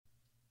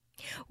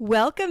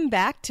Welcome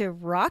back to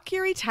Rock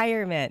Your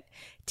Retirement.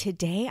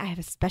 Today I have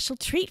a special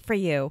treat for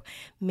you.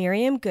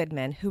 Miriam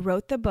Goodman, who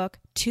wrote the book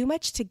Too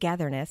Much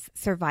Togetherness,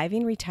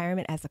 Surviving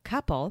Retirement as a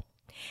Couple,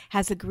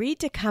 has agreed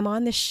to come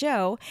on the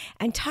show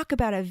and talk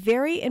about a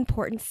very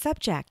important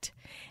subject,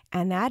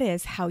 and that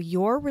is how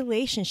your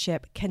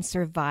relationship can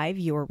survive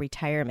your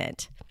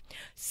retirement.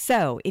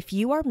 So, if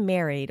you are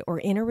married or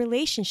in a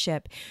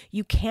relationship,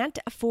 you can't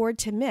afford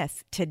to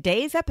miss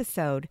today's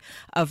episode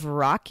of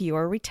Rock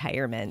Your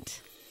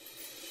Retirement.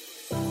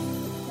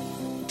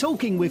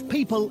 Talking with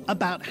people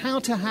about how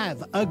to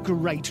have a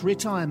great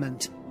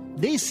retirement.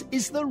 This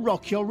is the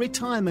Rock Your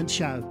Retirement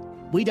Show.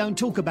 We don't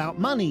talk about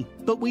money,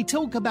 but we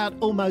talk about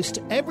almost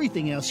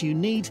everything else you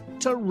need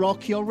to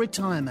rock your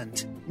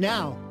retirement.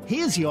 Now,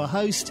 here's your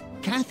host,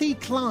 Kathy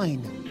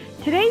Klein.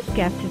 Today's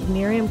guest is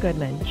Miriam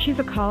Goodman. She's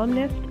a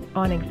columnist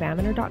on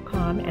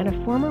Examiner.com and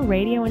a former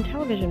radio and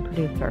television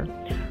producer.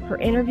 Her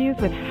interviews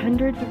with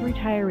hundreds of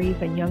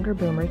retirees and younger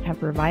boomers have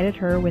provided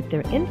her with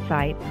their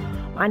insight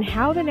on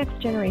how the next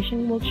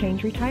generation will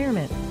change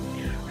retirement.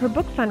 Her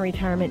books on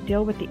retirement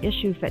deal with the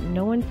issues that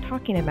no one's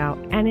talking about,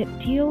 and it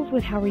deals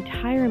with how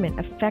retirement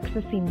affects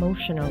us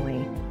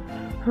emotionally.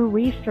 Her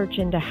research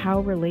into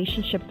how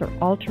relationships are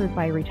altered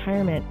by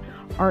retirement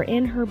are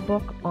in her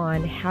book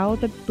on how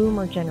the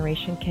boomer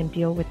generation can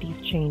deal with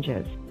these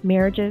changes.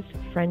 Marriages,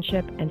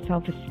 friendship, and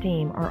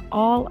self-esteem are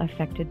all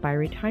affected by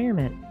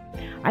retirement.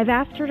 I've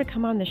asked her to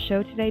come on the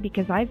show today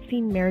because I've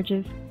seen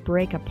marriages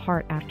break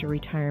apart after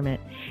retirement,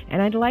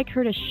 and I'd like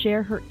her to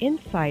share her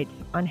insights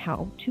on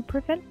how to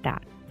prevent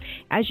that.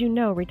 As you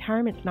know,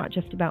 retirement's not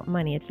just about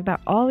money. It's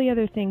about all the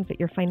other things that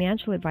your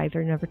financial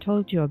advisor never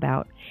told you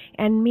about,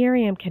 and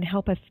Miriam can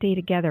help us stay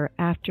together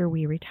after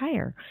we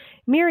retire.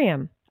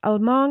 Miriam,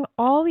 among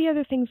all the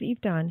other things that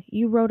you've done,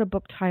 you wrote a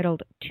book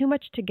titled Too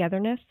Much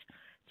Togetherness,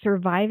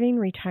 Surviving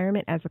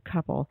Retirement as a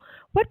Couple.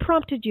 What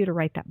prompted you to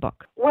write that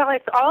book? Well,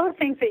 it's all the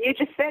things that you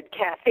just said,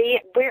 Kathy.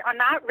 We are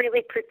not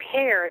really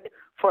prepared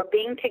for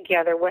being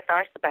together with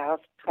our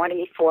spouse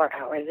 24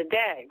 hours a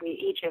day. We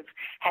each have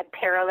had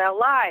parallel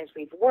lives.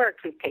 We've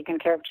worked, we've taken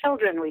care of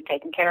children, we've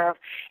taken care of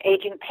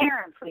aging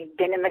parents, we've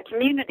been in the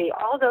community,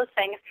 all those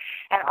things,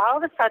 and all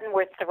of a sudden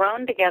we're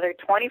thrown together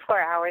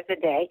 24 hours a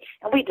day,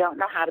 and we don't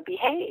know how to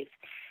behave.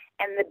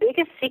 And the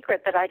biggest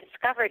secret that I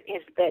discovered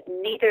is that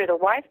neither the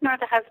wife nor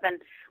the husband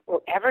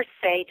will ever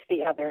say to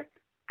the other,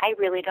 I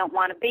really don't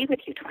want to be with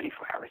you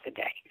 24 hours a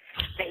day.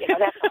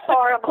 That's a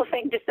horrible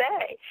thing to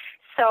say.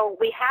 So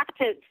we have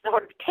to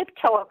sort of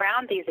tiptoe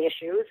around these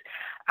issues,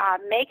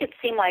 make it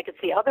seem like it's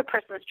the other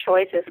person's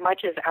choice as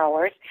much as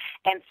ours,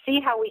 and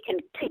see how we can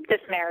keep this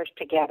marriage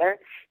together,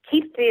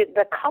 keep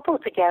the couple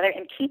together,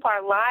 and keep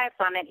our lives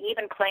on an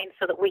even plane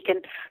so that we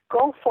can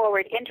go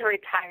forward into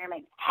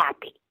retirement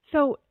happy.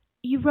 So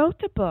you wrote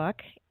the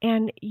book,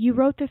 and you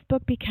wrote this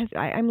book because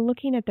I'm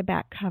looking at the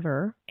back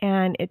cover,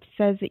 and it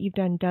says that you've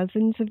done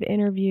dozens of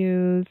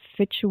interviews,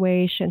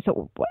 situations.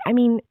 So,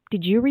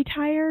 did you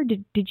retire?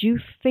 Did you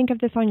think of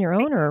this on your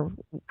own, or?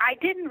 I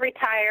didn't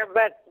retire,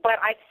 but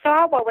I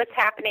saw what was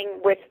happening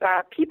with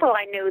people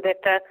I knew, that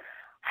the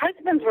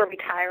husbands were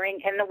retiring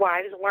and the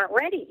wives weren't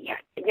ready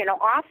yet.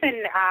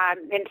 Often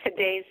in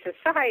today's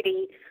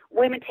society,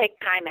 women take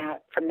time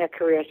out from their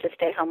careers to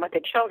stay home with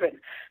their children.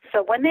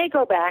 So when they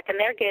go back and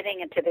they're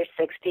getting into their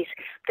 60s,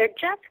 they're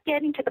just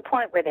getting to the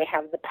point where they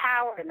have the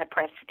power and the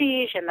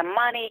prestige and the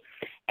money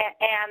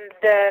and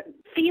the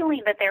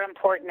feeling that they're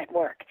important at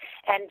work.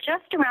 And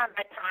just around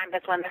that time,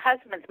 that's when the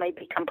husbands may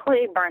be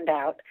completely burned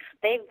out.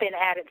 They've been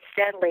at it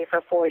steadily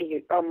for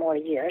 40 or more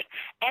years,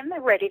 and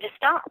they're ready to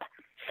stop.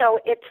 So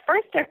it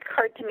first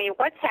occurred to me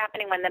what's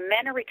happening when the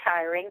men are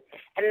retiring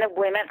and the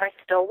women are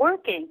still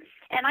working.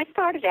 And I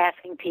started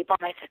asking people,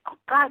 and I said, oh,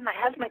 God, my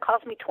husband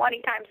calls me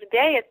 20 times a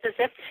day. It's as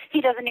if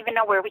he doesn't even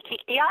know where we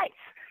keep the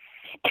ice.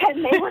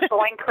 And they were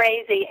going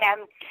crazy.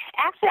 And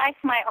actually, I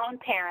asked my own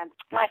parents.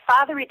 My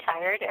father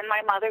retired, and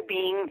my mother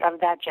being of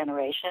that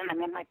generation,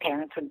 my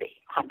parents would be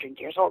 100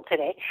 years old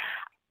today,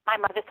 my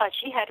mother thought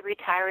she had to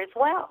retire as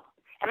well.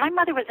 And my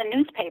mother was a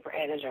newspaper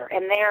editor,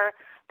 and their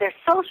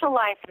social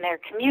life and their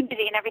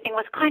community and everything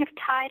was kind of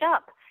tied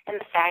up in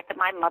the fact that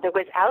my mother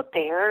was out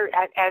there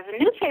as a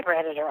newspaper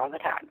editor all the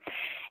time.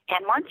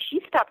 And once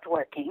she stopped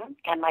working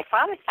and my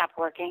father stopped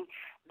working,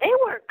 they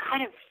were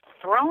kind of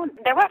thrown.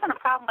 There wasn't a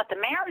problem with the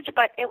marriage,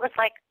 but it was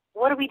like,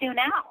 what do we do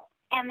now?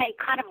 And they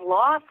kind of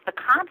lost the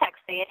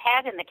contacts they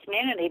had in the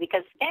community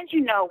because, as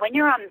you know, when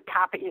you're on the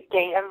top of your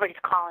game,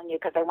 everybody's calling you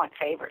because they want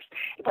favors.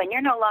 When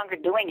you're no longer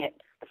doing it,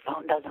 the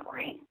phone doesn't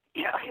ring.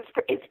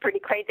 It's pretty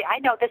crazy. I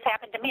know this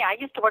happened to me. I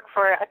used to work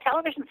for a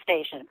television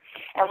station,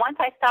 and once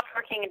I stopped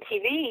working in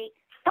TV,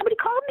 nobody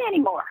called me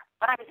anymore.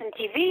 When I was in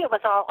TV, it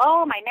was all,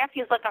 oh, my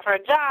nephew's looking for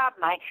a job,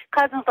 my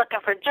cousin's looking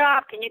for a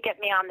job, can you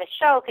get me on this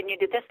show, can you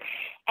do this?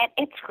 And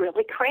it's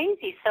really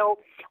crazy. So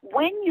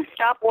when you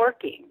stop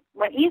working,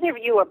 when either of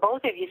you or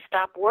both of you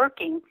stop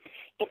working,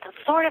 it's a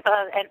sort of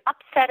an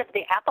upset of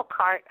the apple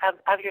cart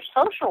of your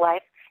social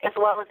life, as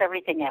well as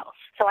everything else.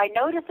 So I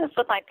noticed this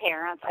with my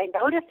parents. I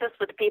noticed this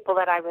with people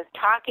that I was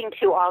talking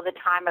to all the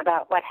time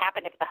about what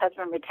happened if the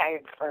husband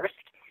retired first.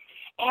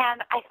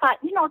 And I thought,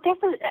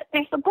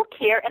 there's a book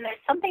here, and there's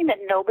something that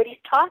nobody's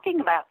talking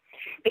about,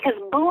 because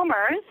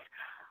boomers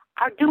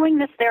are doing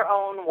this their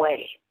own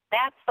way.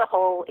 That's the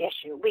whole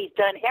issue. We've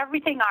done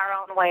everything our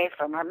own way,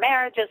 from our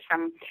marriages,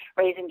 from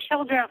raising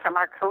children, from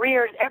our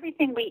careers,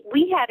 everything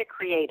we had to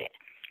create it.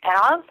 And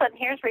all of a sudden,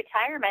 here's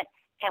retirement,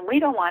 and we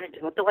don't want to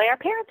do it the way our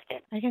parents did.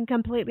 I can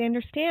completely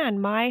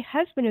understand. My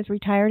husband is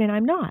retired, and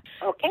I'm not.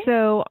 Okay.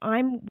 So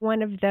I'm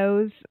one of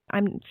those.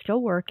 I'm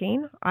still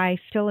working. I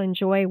still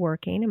enjoy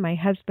working, and my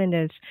husband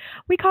is,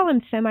 we call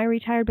him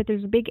semi-retired, but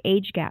there's a big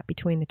age gap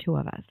between the two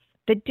of us.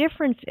 The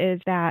difference is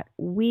that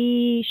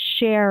we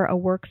share a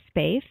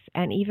workspace,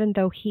 and even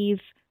though he's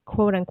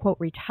quote-unquote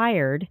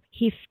retired,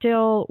 he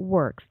still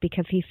works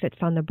because he sits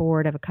on the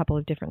board of a couple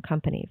of different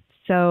companies.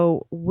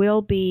 So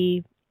we'll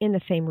be in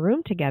the same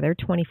room together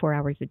 24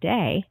 hours a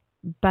day,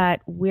 but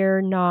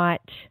we're not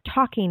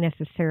talking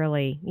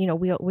necessarily.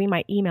 We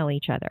might email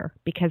each other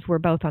because we're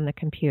both on the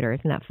computer.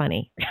 Isn't that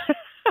funny?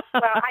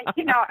 Well,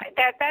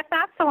 that's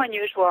not so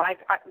unusual.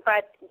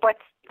 But what's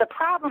the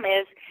problem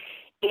is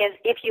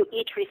if you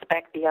each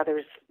respect the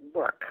other's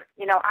work.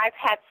 I've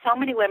had so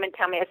many women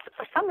tell me,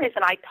 for some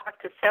reason I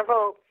talked to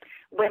several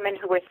women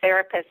who were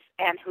therapists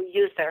and who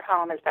used their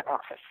home as their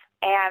office.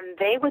 And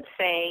they would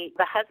say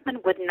the husband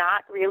would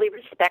not really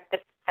respect the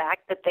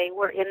fact that they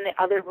were in the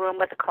other room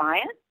with a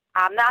client.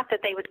 Not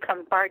that they would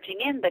come barging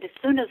in, but as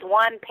soon as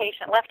one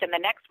patient left and the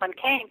next one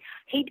came,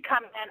 he'd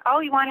come in, oh,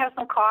 you want to have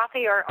some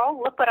coffee? Or,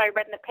 oh, look what I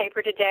read in the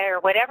paper today, or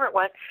whatever it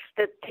was.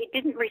 That they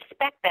didn't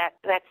respect that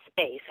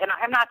space. And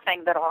I'm not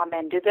saying that all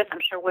men do this.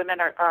 I'm sure women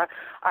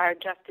are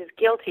just as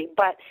guilty.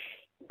 But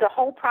the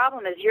whole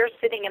problem is you're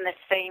sitting in the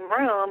same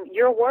room,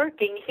 you're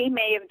working. He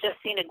may have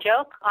just seen a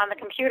joke on the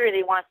computer that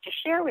he wants to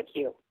share with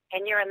you,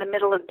 and you're in the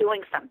middle of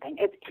doing something.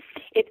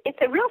 It's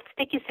a real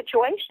sticky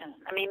situation.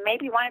 I mean,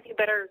 maybe one of you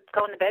better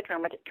go in the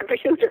bedroom with a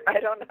computer.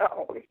 I don't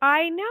know.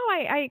 I know.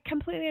 I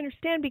completely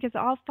understand, because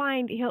I'll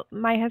find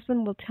my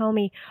husband will tell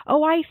me,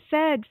 oh, I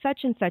said such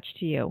and such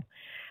to you.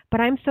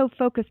 But I'm so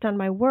focused on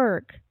my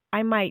work,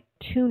 I might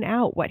tune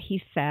out what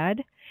he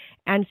said.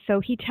 And so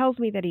he tells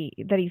me that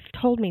he's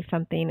told me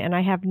something, and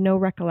I have no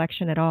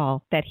recollection at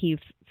all that he's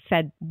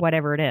said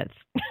whatever it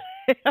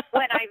is.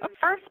 When I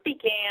first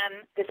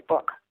began this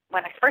book,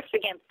 when I first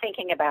began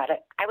thinking about it,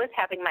 I was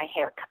having my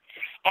hair cut.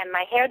 And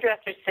my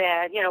hairdresser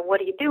said,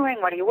 what are you doing?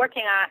 What are you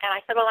working on? And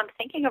I said, well, I'm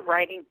thinking of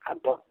writing a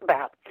book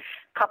about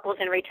couples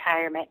in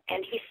retirement.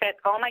 And he said,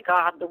 oh, my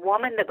God, the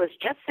woman that was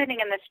just sitting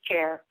in this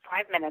chair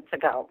 5 minutes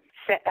ago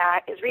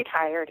is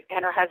retired,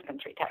 and her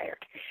husband's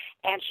retired.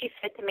 And she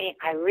said to me,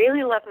 I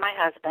really love my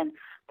husband,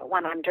 but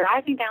when I'm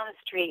driving down the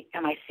street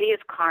and I see his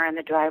car in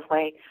the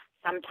driveway,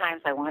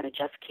 sometimes I want to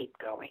just keep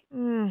going.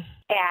 And,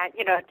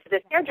 to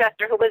the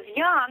hairdresser who was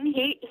young,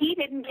 he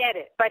didn't get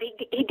it, but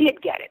he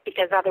did get it,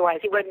 because otherwise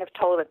he wouldn't have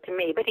told it to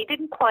me. But he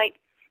didn't quite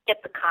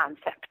get the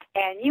concept.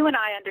 And you and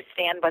I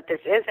understand what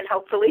this is, and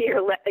hopefully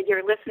your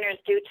listeners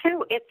do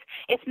too.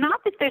 It's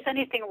not that there's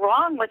anything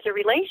wrong with your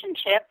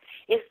relationship.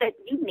 It's that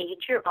you need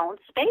your own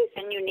space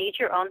and you need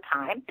your own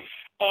time.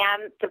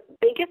 And the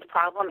biggest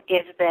problem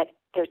is that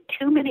there's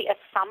too many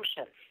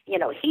assumptions.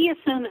 He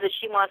assumes that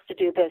she wants to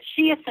do this.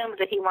 She assumes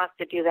that he wants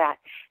to do that.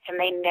 And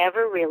they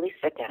never really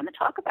sit down and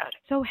talk about it.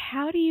 So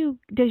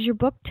does your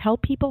book tell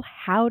people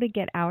how to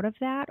get out of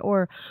that?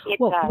 Or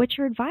what's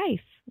your advice?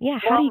 Yeah,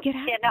 how do you get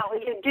out?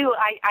 You do.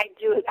 I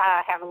do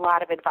have a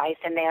lot of advice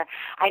in there.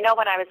 I know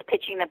when I was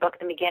pitching the book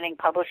in the beginning,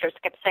 publishers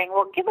kept saying,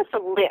 well, give us a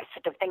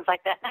list of things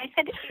like that. And I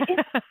said,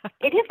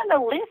 it isn't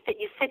a list that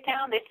you sit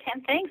down, there's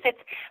 10 things. It's,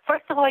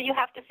 first of all, you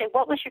have to say,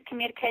 what was your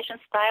communication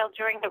style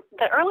during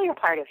the earlier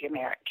part of your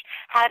marriage?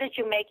 How did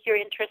you make your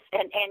interests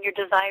and your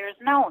desires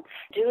known?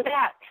 Do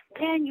that.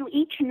 Then you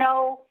each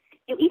know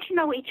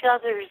each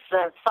other's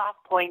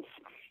soft points,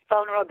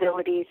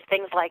 vulnerabilities,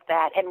 things like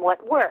that, and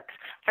what works.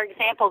 For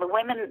example, the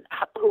women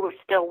who were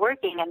still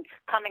working and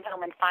coming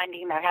home and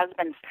finding their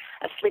husbands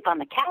asleep on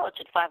the couch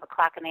at 5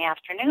 o'clock in the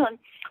afternoon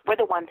were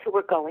the ones who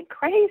were going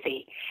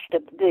crazy.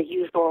 The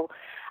usual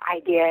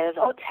idea is,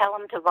 tell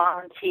them to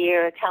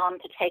volunteer, tell them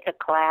to take a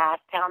class,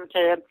 tell them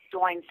to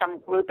join some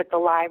group at the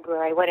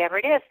library, whatever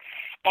it is.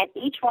 And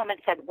each woman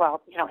said,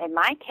 well, in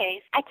my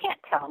case, I can't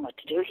tell him what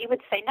to do. He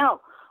would say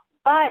no.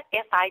 But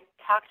if I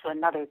talk to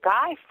another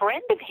guy,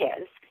 friend of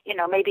his,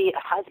 maybe a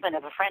husband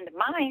of a friend of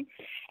mine,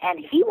 and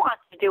he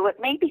wants to do it,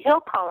 maybe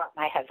he'll call up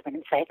my husband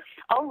and say,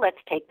 oh, let's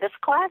take this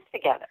class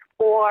together.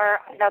 Or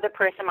another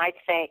person might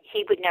say,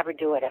 he would never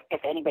do it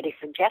if anybody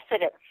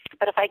suggested it.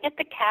 But if I get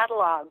the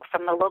catalog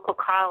from the local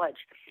college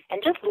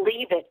and just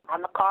leave it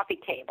on the coffee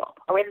table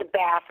or in the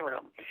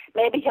bathroom,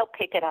 maybe he'll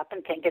pick it up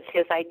and think it's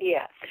his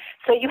idea.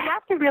 So you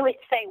have to really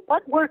say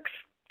what works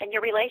in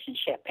your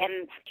relationship.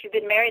 And if you've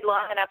been married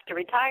long enough to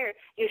retire,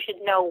 you should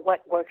know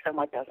what works and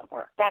what doesn't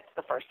work. That's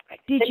the first thing.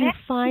 Did you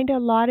find a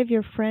lot of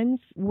your friends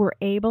were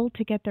able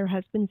to get their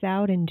husbands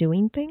out and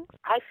doing things?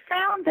 I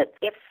found that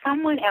if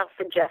someone else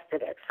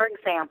suggested it, for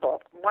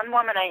example, one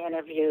woman I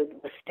interviewed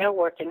was still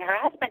working. Her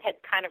husband had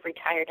kind of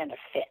retired in a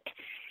fit.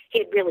 He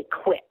had really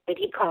quit, but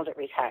he called it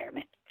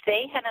retirement.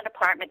 They had an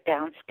apartment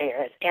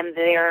downstairs, and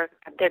their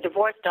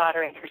divorced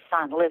daughter and her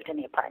son lived in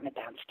the apartment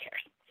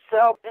downstairs.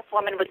 So this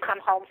woman would come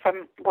home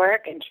from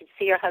work, and she'd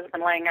see her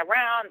husband laying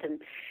around,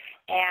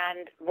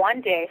 and one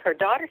day her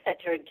daughter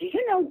said to her, "Do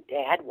you know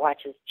Dad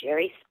watches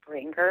Jerry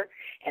Springer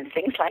and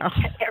things like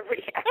that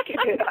every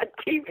afternoon on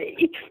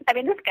TV?" I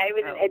mean, this guy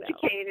was an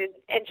educated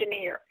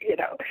engineer, you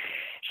know.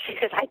 She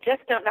says, "I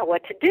just don't know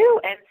what to do."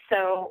 And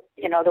so,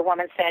 you know, the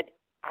woman said,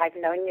 "I've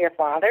known your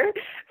father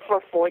for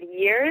 40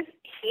 years.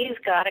 He's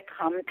got to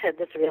come to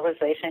this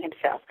realization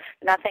himself.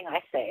 Nothing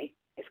I say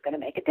is going to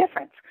make a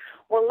difference."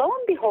 Well, lo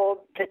and behold,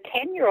 the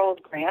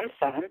 10-year-old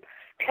grandson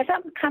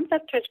comes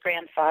up to his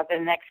grandfather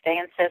the next day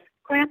and says,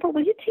 "Grandpa,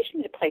 will you teach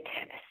me to play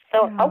tennis?"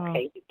 So,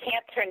 okay, you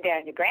can't turn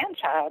down your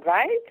grandchild,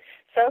 right?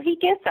 So he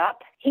gets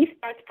up, he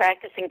starts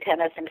practicing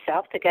tennis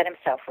himself to get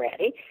himself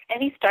ready,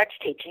 and he starts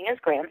teaching his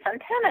grandson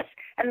tennis.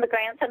 And the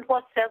grandson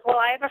says, "Well,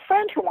 I have a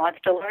friend who wants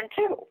to learn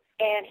too."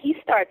 And he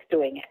starts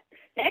doing it.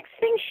 Next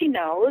thing she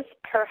knows,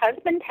 her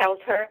husband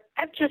tells her,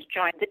 "I've just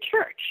joined the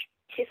church."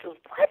 She says,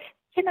 "What?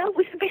 You know,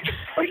 we've been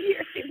married for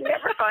years. You've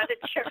never gone to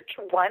church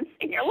once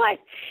in your life."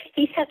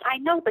 He says, "I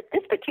know, but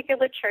this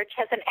particular church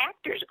has an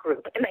actors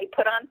group, and they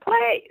put on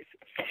plays."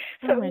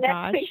 So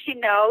next thing she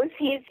knows,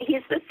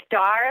 he's the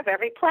star of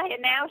every play,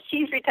 and now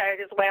she's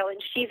retired as well,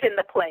 and she's in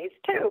the plays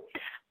too.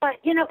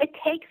 But, you know, it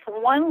takes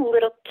one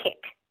little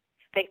kick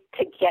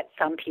to get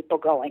some people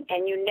going,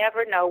 and you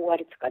never know what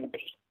it's going to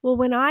be. Well,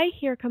 when I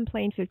hear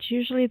complaints, it's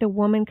usually the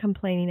woman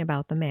complaining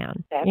about the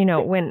man. That's you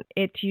know, when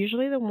it's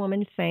usually the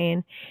woman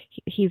saying,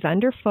 "He's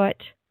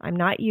underfoot. I'm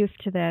not used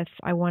to this.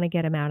 I want to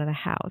get him out of the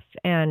house."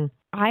 And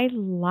I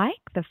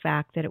like the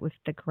fact that it was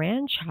the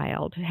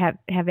grandchild.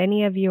 Have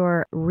any of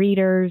your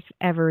readers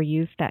ever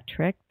used that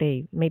trick?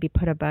 They maybe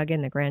put a bug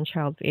in the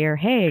grandchild's ear.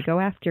 "Hey, go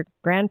ask your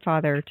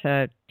grandfather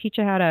to teach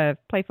you how to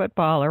play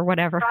football," or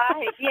whatever.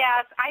 Right,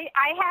 yes.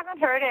 I haven't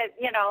heard it,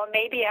 you know,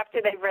 maybe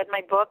after they've read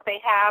my book they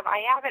have. I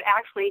haven't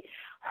actually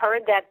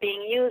heard that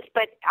being used,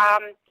 but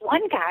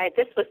one guy,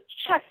 this was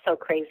just so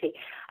crazy.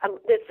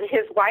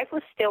 His wife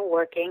was still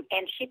working,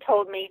 and she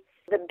told me,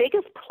 "The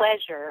biggest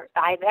pleasure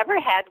I've ever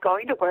had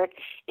going to work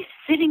is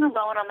sitting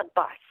alone on the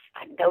bus.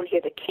 I don't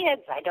hear the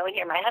kids. I don't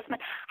hear my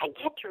husband. I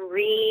get to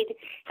read.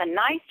 It's a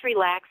nice,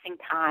 relaxing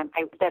time.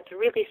 That's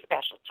really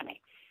special to me."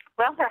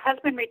 Well, her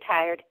husband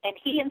retired, and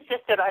he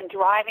insisted on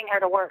driving her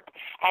to work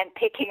and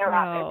picking her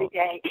up every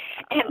day.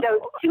 And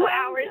those 2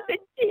 hours that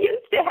she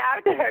used to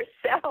have to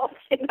herself,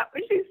 you know,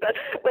 she said,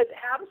 was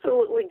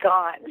absolutely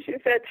gone. She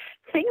said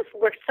things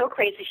were so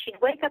crazy.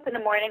 She'd wake up in the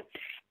morning,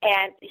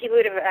 and he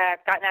would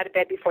have gotten out of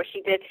bed before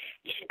she did.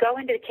 She'd go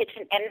into the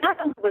kitchen, and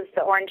not only was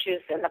the orange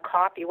juice and the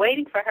coffee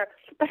waiting for her,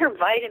 but her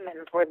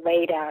vitamins were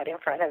laid out in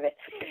front of it.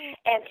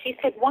 And she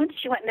said once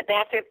she went in the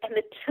bathroom, and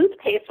the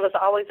toothpaste was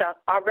always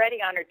already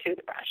on her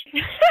toothbrush.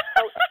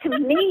 So to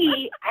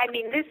me, I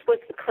mean, this was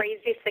the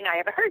craziest thing I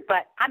ever heard,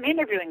 but I'm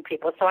interviewing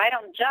people, so I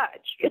don't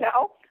judge, you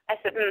know. I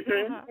said,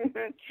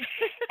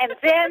 And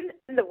then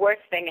the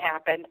worst thing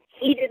happened.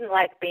 He didn't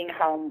like being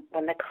home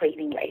when the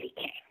cleaning lady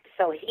came.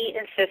 So he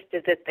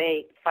insisted that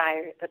they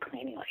fire the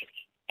cleaning lady.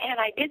 And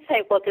I did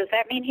say, "Well, does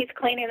that mean he's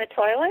cleaning the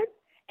toilet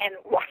and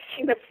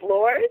washing the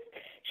floors?"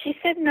 She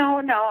said, no,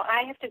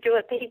 I have to do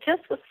it. But he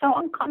just was so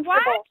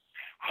uncomfortable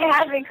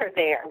having her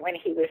there when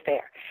he was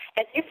there,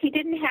 as if he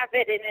didn't have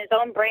it in his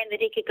own brain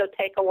that he could go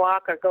take a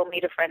walk or go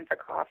meet a friend for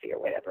coffee or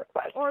whatever it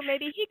was. Or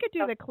maybe he could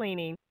do the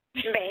cleaning.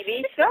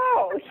 Maybe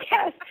so,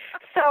 yes.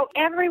 So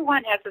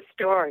everyone has a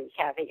story,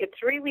 Kathy.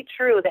 It's really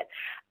true that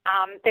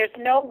there's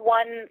no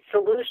one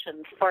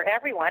solution for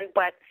everyone,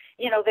 but,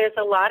 you know, there's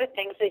a lot of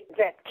things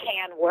that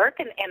can work,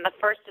 and the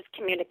first is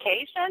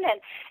communication,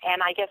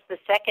 and I guess the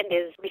second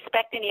is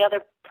respecting the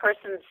other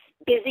person's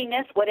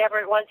busyness, whatever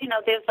it was. You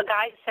know, there's a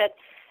guy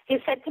who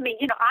said to me,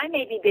 "You know, I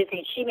may be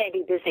busy, she may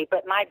be busy,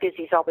 but my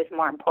busy is always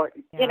more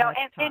important." Yeah, you know,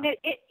 and it,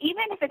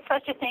 even if it's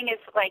such a thing as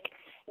like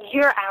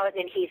you're out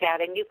and he's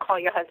out, and you call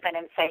your husband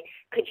and say,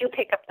 "Could you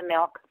pick up the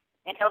milk?"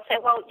 And he'll say,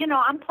 "Well, you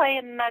know, I'm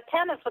playing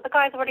tennis with the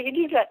guys. What are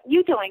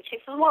you doing?" She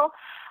says, "Well,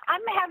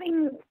 I'm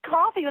having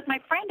coffee with my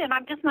friend, and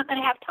I'm just not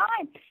going to have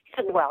time." He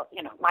said, "Well,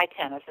 you know, my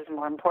tennis is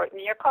more important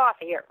than your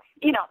coffee." Or,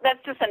 you know,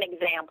 that's just an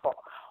example.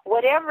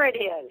 Whatever it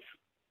is,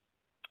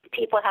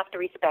 people have to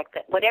respect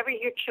it. Whatever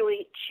you're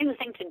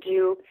choosing to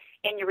do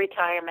in your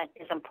retirement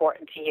is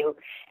important to you,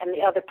 and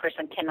the other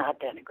person cannot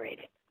denigrate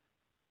it.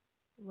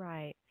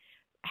 Right.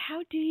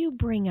 How do you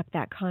bring up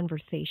that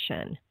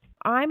conversation?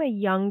 I'm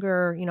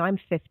I'm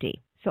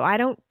 50, so I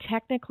don't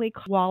technically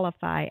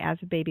qualify as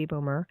a baby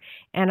boomer,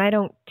 and I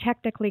don't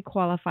technically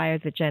qualify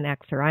as a Gen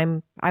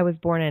Xer. I was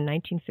born in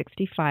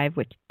 1965,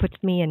 which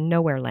puts me in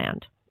nowhere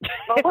land.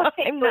 Well, we'll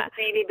take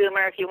baby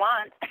boomer if you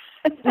want.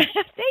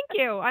 Thank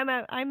you. I'm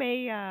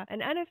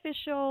an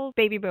unofficial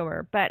baby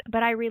boomer, but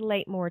I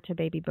relate more to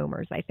baby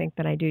boomers, I think,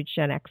 than I do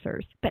Gen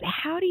Xers. But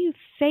how do you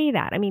say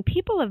that? I mean,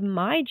 people of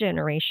my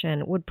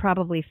generation would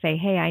probably say,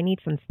 hey, I need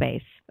some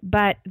space.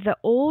 But the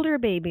older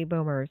baby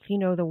boomers,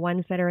 the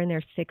ones that are in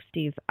their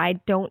 60s, I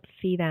don't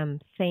see them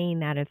saying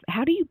that.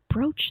 How do you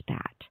broach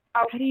that?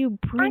 How do you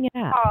bring it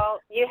up? First of all,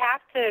 you have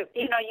to,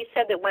 you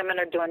said that women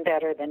are doing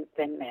better than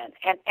men,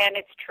 and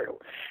it's true.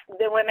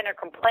 The women are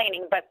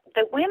complaining, but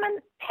the women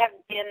have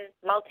been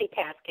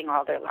multitasking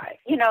all their life.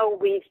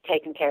 We've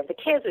taken care of the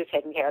kids, we've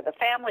taken care of the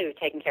family, we've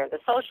taken care of the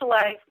social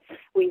life,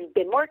 we've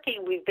been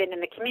working, we've been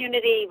in the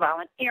community,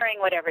 volunteering,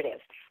 whatever it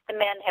is. The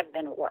men have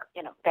been at work,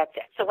 that's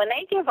it. So when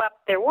they give up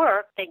their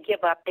work, they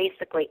give up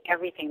basically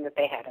everything that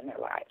they had in their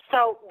lives.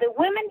 So the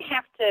women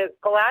have to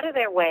go out of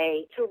their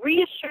way to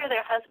reassure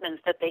their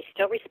husbands that they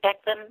still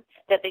respect them,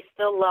 that they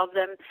still love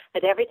them,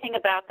 that everything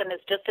about them is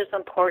just as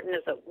important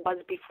as it was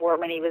before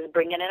when he was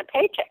bringing in a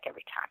paycheck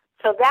every time.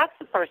 So that's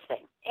the first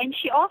thing. And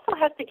she also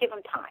has to give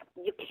him time.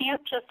 You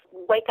can't just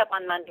wake up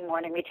on Monday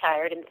morning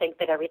retired and think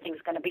that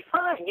everything's going to be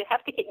fine. You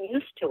have to get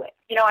used to it.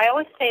 I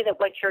always say that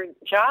what your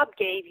job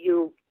gave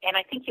you, and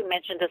I think you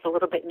mentioned this a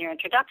little bit in your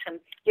introduction,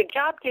 your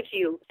job gives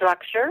you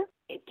structure,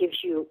 it gives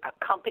you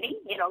a company,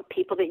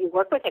 people that you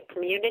work with, a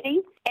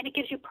community, and it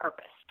gives you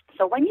purpose.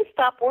 So when you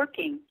stop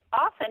working,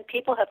 often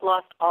people have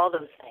lost all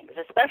those things,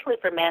 especially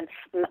for men.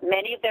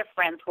 Many of their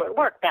friends were at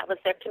work. That was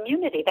their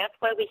community. That's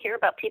why we hear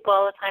about people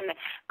all the time that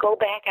go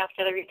back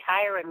after they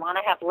retire and want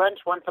to have lunch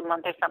once a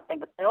month or something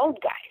with the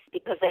old guys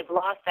because they've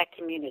lost that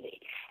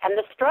community. And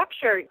the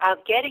structure of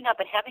getting up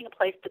and having a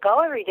place to go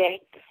every day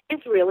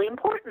is really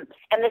important.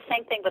 And the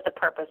same thing with the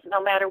purpose.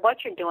 No matter what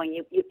you're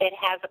doing, it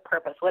has a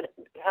purpose.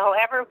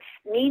 However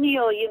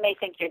menial you may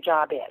think your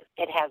job is,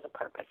 it has a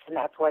purpose, and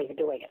that's why you're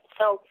doing it.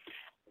 So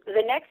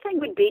the next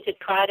thing would be to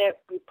try to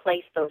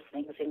replace those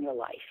things in your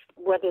life,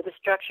 whether the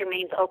structure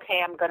means,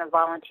 okay, I'm going to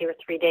volunteer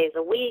 3 days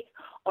a week,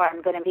 or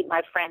I'm going to meet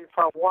my friend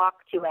for a walk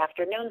 2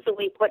 afternoons a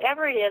week,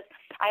 whatever it is.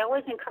 I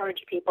always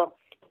encourage people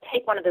to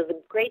take one of those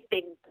great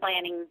big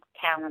planning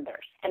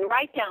calendars and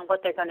write down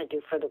what they're going to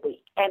do for the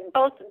week. And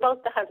both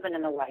the husband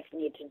and the wife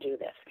need to do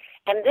this.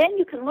 And then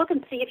you can look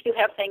and see if you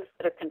have things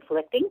that are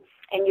conflicting,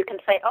 and you can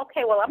say,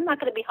 okay, well, I'm not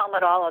going to be home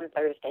at all on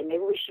Thursday. Maybe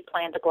we should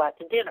plan to go out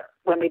to dinner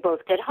when we both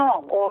get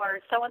home. Or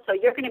so-and-so,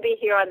 you're going to be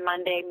here on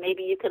Monday.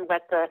 Maybe you can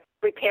let the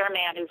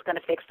repairman who's going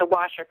to fix the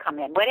washer come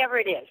in, whatever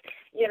it is.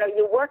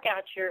 You work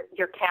out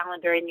your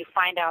calendar, and you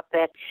find out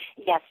that,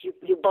 yes,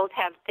 you both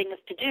have things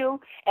to do,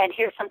 and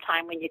here's some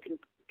time when you can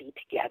be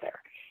together.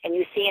 And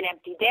you see an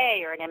empty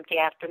day or an empty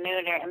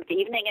afternoon or an empty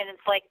evening, and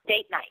it's like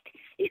date night.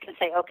 You can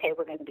say, okay,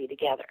 we're going to be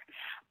together.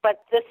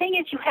 But the thing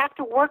is, you have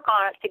to work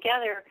on it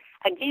together,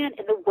 again,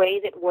 in the way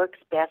that works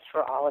best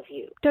for all of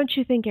you. Don't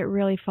you think it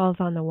really falls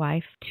on the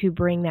wife to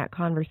bring that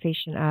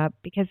conversation up?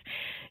 Because,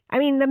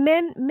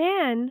 the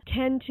men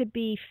tend to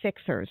be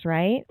fixers,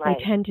 right?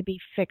 They tend to be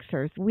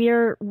fixers.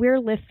 We're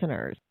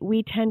listeners.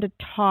 We tend to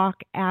talk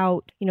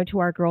out, to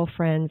our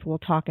girlfriends. We'll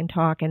talk, and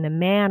the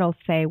man will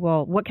say,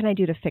 well, what can I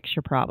do to fix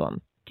your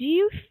problem? Do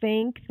you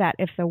think that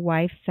if the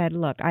wife said,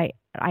 look, I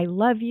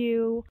love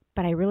you,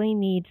 but I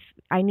need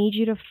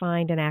you to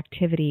find an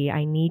activity.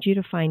 I need you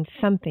to find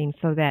something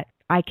so that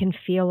I can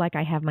feel like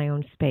I have my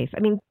own space.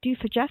 Do you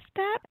suggest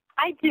that?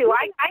 I do.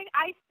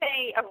 I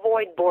say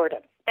avoid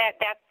boredom.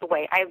 That's the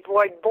way. I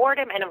avoid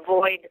boredom and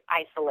avoid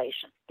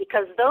isolation,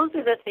 because those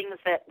are the things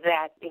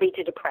that lead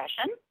to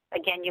depression.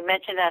 Again, you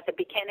mentioned at the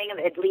beginning,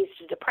 it leads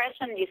to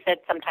depression. You said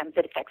sometimes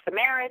it affects the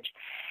marriage.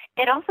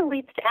 It also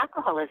leads to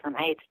alcoholism,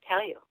 I hate to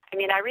tell you.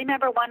 I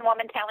remember one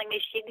woman telling me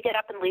she'd get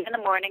up and leave in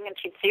the morning, and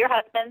she'd see her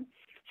husband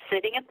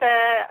sitting at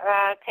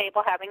the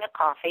table having a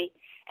coffee,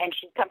 and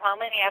she'd come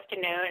home in the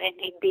afternoon, and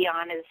he'd be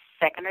on his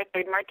second or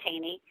third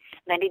martini.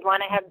 Then he'd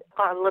want to have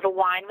a little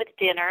wine with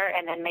dinner,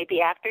 and then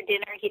maybe after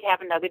dinner he'd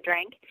have another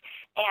drink.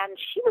 And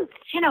she was,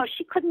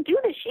 she couldn't do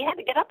this. She had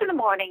to get up in the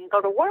morning and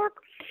go to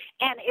work,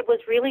 and it was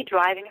really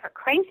driving her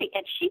crazy,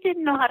 and she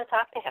didn't know how to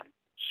talk to him.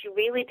 She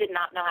really did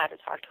not know how to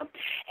talk to him.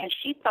 And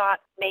she thought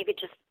maybe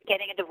just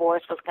getting a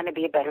divorce was going to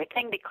be a better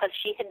thing, because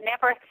she had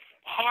never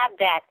had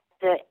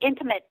the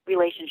intimate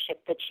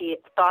relationship that she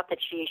thought that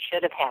she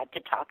should have had to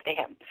talk to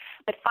him.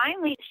 But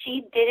finally,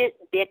 she did it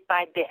bit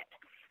by bit.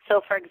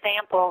 So, for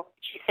example,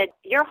 she said,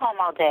 you're home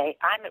all day.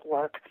 I'm at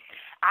work.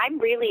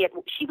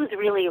 She was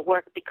really at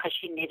work because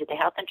she needed the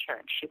health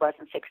insurance. She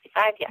wasn't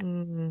 65 yet.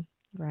 Mm-hmm.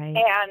 Right.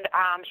 And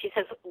she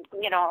says,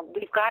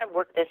 we've got to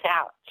work this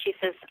out. She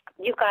says,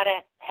 you've got to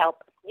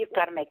help. You've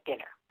got to make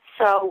dinner.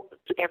 So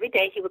every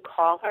day he would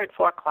call her at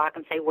 4 o'clock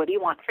and say, what do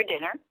you want for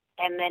dinner?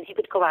 And then he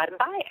would go out and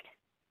buy it.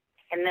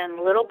 And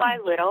then little by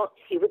little,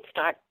 he would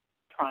start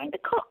trying to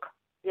cook,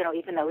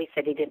 even though he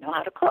said he didn't know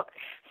how to cook.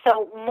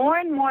 So more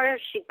and more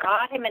she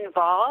got him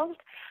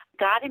involved,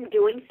 got him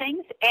doing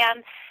things.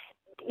 And,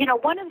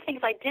 one of the things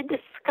I did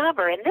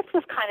discover, and this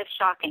was kind of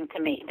shocking to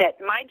me, that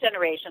my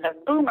generation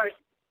of boomers,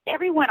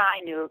 everyone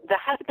I knew, the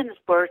husbands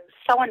were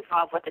so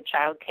involved with the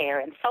child care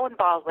and so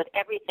involved with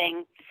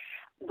everything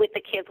with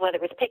the kids, whether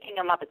it was picking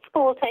them up at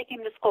school, taking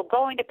them to school,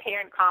 going to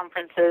parent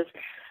conferences,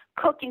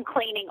 cooking,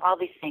 cleaning, all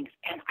these things.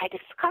 And I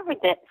discovered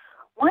that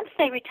once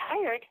they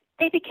retired,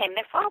 they became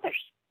their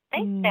fathers.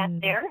 They sat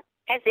there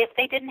as if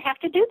they didn't have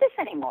to do this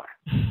anymore.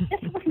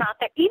 This was not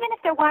their, even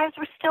if their wives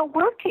were still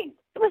working.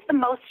 It was the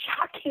most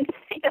shocking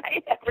thing I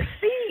had ever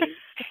seen.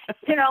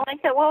 I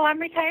said, well, I'm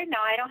retired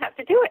now. I don't have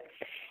to do it.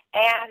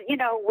 And,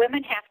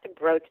 women have to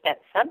broach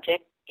that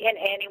subject in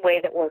any way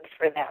that works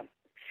for them.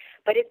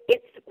 But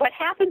it's what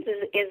happens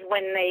is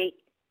when they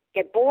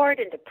get bored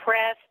and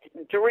depressed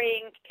and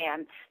drink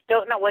and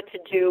don't know what to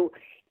do,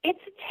 it's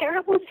a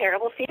terrible,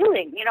 terrible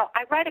feeling.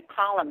 I write a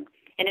column.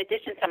 In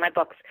addition to my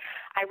books,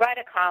 I write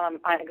a column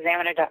on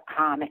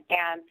Examiner.com,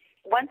 and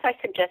once I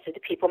suggested to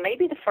people,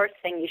 maybe the first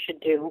thing you should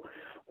do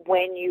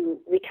when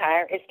you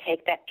retire is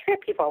take that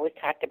trip you've always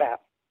talked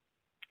about.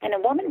 And a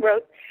woman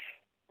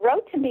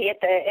wrote to me at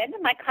the end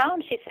of my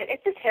column. She said,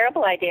 it's a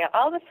terrible idea.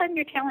 All of a sudden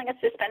you're telling us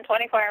to spend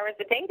 24 hours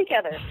a day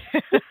together.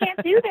 We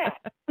can't do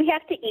that. We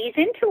have to ease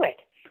into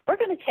it. We're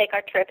going to take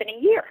our trip in a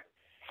year.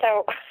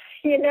 So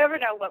you never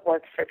know what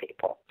works for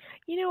people.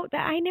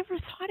 I never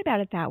thought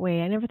about it that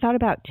way. I never thought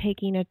about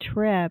taking a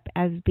trip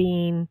as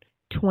being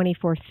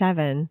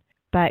 24/7,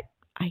 but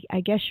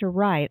I guess you're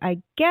right.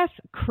 I guess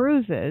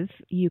cruises,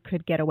 you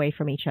could get away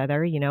from each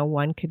other.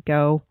 One could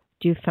go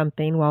do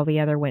something while the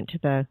other went to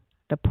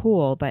the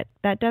pool, but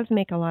that does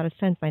make a lot of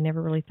sense. I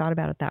never really thought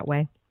about it that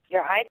way.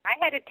 Yeah, I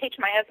had to teach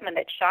my husband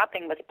that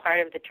shopping was part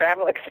of the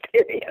travel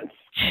experience.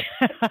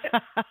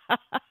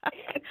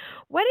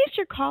 What is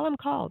your column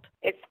called?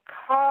 It's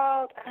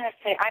called,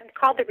 I'm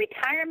called the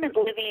Retirement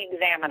Living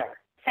Examiner,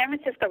 San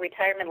Francisco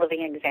Retirement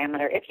Living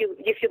Examiner. If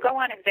you go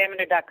on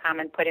Examiner.com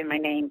and put in my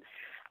name,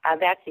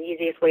 that's the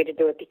easiest way to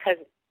do it because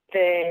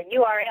the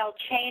URL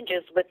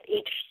changes with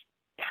each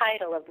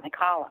title of my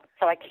column.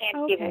 So I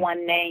can't give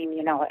one name,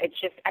 it's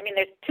just,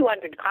 there's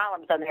 200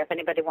 columns on there if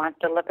anybody wants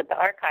to look at the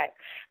archive.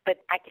 But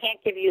I can't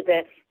give you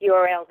the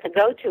URL to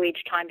go to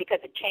each time because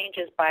it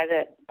changes by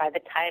the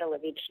title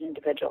of each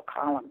individual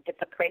column. It's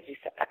a crazy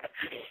setup.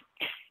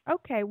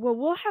 Okay, well,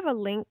 we'll have a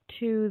link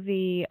to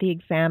the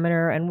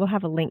Examiner, and we'll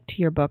have a link to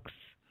your books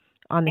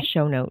on the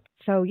show notes.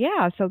 So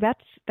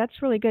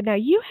that's really good. Now,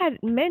 you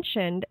had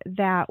mentioned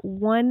that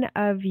one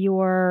of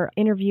your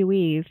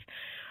interviewees,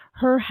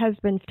 her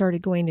husband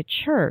started going to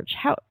church.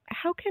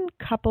 How can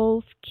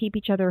couples keep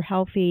each other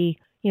healthy,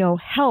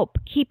 help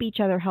keep each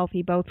other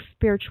healthy both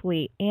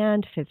spiritually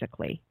and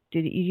physically? Do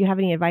you have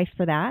any advice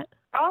for that?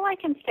 All I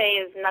can say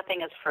is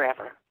nothing is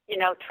forever.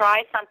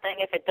 Try something.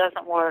 If it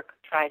doesn't work,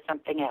 try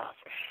something else.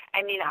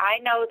 I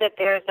know that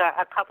there's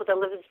a couple that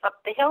lives up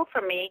the hill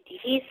from me.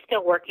 He's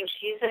still working.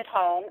 She's at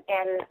home.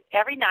 And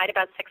every night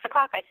about 6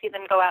 o'clock, I see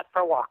them go out for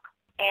a walk.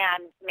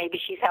 And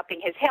maybe she's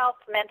helping his health,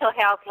 mental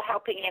health,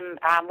 helping him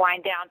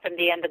wind down from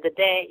the end of the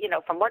day,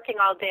 from working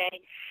all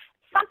day,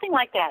 something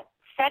like that.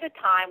 Set a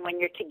time when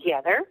you're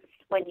together,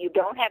 when you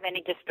don't have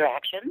any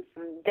distractions.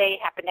 They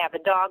happen to have a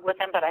dog with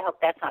them, but I hope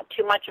that's not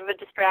too much of a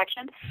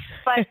distraction.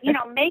 But,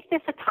 make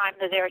this a time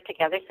that they're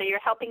together so you're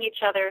helping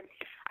each other.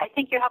 I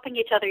think you're helping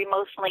each other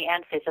emotionally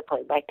and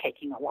physically by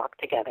taking a walk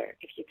together,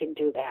 if you can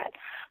do that.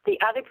 The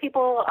other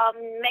people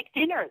make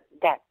dinner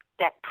that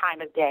time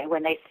of day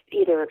when they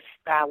either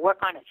work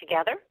on it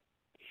together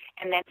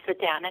and then sit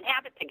down and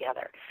have it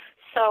together.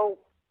 So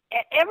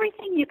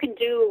everything you can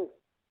do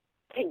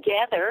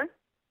together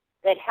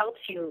that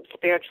helps you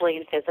spiritually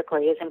and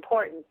physically is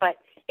important. But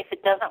if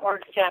it doesn't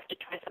work, you have to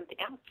try something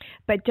else.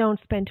 But don't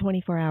spend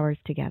 24 hours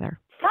together.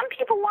 Some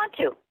people want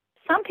to.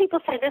 Some people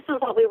say this is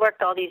what we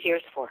worked all these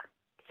years for.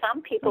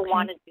 Some people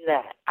want to do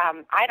that.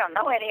 I don't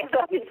know any of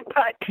those,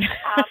 but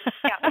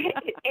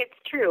it's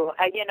true,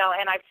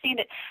 and I've seen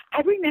it.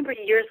 I remember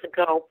years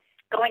ago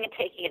going and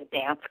taking a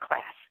dance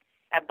class,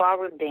 a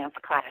ballroom dance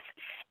class.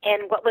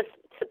 And what was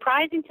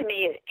surprising to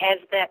me is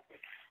that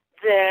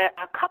the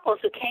couples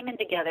who came in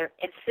together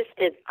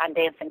insisted on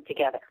dancing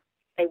together.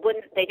 They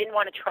didn't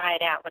want to try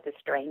it out with a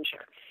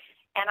stranger.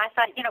 And I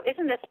thought,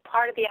 isn't this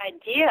part of the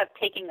idea of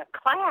taking a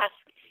class?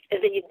 Is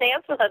that you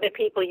dance with other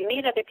people, you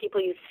meet other people,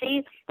 you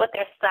see what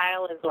their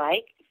style is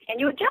like, and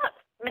you adjust.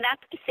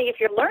 That's to see if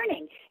you're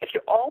learning. If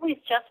you're always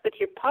just with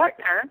your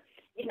partner,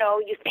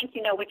 you think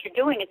you know what you're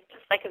doing. It's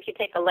just like if you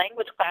take a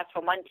language class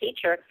from one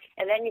teacher,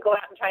 and then you go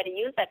out and try to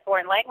use that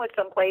foreign language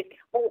someplace.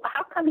 Well,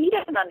 how come he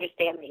doesn't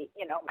understand me?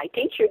 My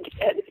teacher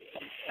did.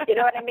 You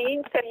know what I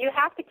mean? So you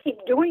have to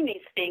keep doing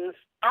these things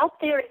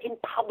out there in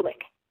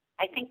public.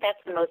 I think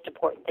that's the most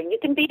important thing. You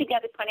can be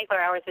together 24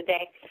 hours a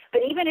day,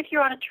 but even if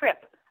you're on a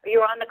trip, or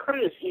you're on the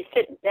cruise, you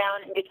sit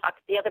down and you talk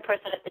to the other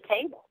person at the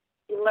table.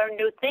 You learn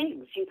new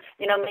things.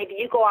 Maybe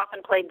you go off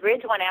and play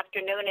bridge one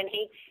afternoon and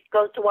he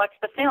goes to watch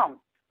the film.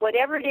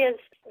 Whatever it is,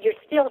 you're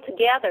still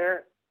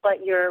together,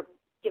 but you're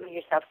giving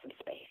yourself some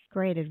space.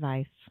 Great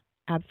advice.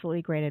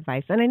 Absolutely great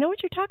advice. And I know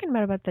what you're talking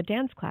about the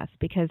dance class,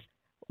 because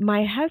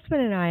my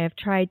husband and I have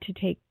tried to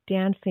take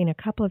dancing a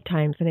couple of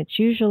times, and it's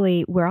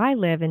usually where I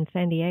live in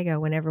San Diego.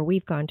 Whenever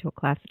we've gone to a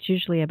class, it's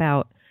usually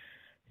about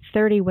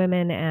 30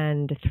 women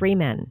and 3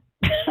 men.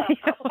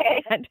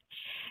 Okay.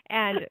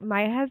 And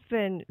my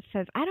husband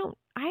says, I don't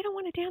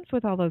want to dance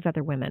with all those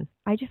other women.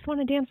 I just want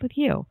to dance with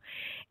you.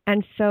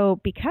 And so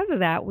because of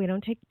that, we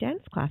don't take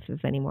dance classes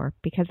anymore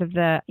because of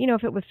the,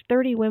 if it was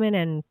 30 women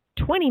and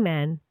 20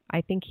 men,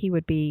 I think he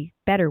would be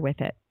better with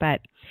it.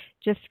 But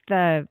just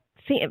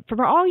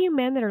for all you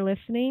men that are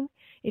listening,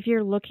 if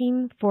you're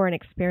looking for an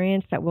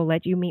experience that will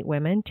let you meet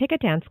women, take a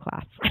dance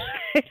class.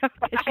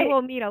 Right. You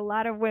will meet a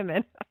lot of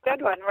women.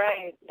 Good one,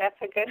 right. That's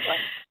a good one.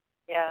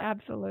 Yeah.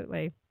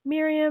 Absolutely.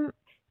 Miriam,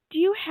 do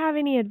you have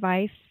any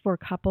advice for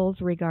couples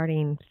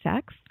regarding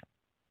sex?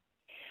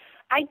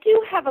 I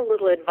do have a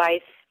little advice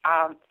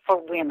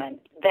for women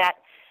that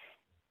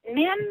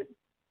men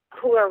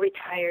who are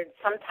retired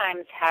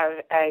sometimes have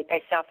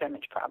a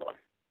self-image problem.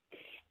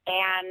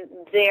 And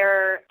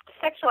their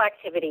sexual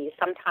activity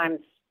sometimes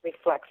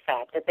reflects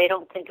that they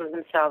don't think of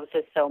themselves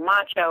as so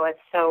macho, as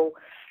so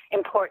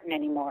important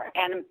anymore.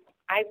 And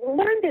I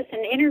learned this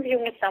in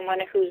interviewing with someone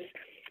whose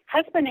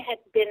husband had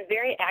been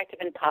very active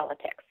in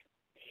politics.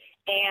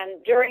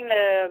 And during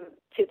the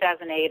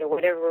 2008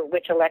 or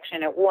which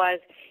election it was,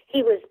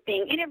 he was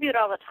being interviewed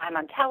all the time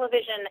on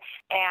television,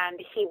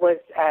 and he was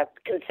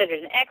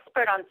considered an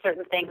expert on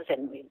certain things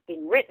and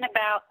being written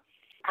about.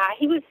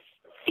 He was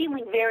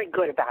feeling very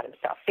good about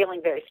himself,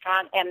 feeling very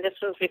strong, and this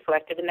was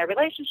reflected in their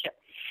relationship.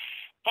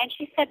 And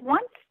she said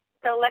once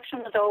the election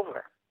was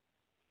over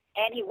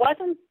and he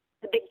wasn't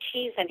the big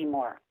cheese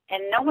anymore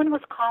and no one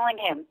was calling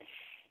him,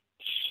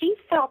 she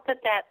felt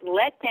that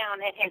letdown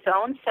in his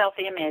own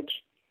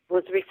self-image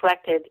was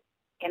reflected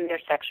in their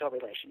sexual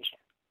relationship.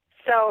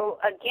 So,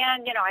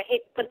 again, I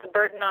hate to put the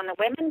burden on the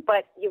women,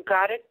 but you've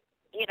got to,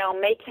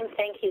 make him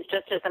think he's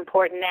just as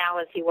important now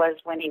as he was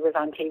when he was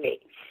on TV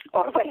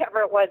or whatever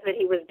it was that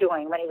he was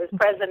doing, when he was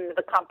president of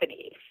the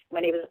company,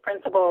 when he was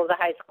principal of the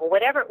high school,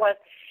 whatever it was.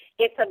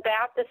 It's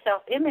about the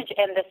self-image,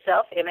 and the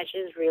self-image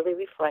is really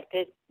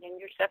reflected in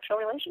your sexual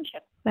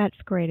relationship. That's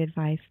great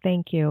advice.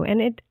 Thank you.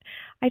 And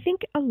I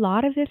think a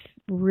lot of this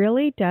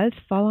really does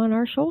fall on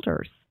our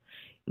shoulders.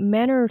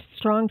 Men are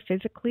strong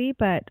physically,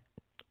 but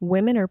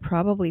women are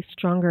probably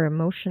stronger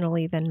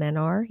emotionally than men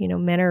are.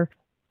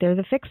 They're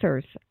the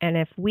fixers. And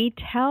if we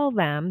tell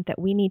them that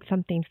we need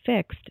something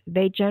fixed,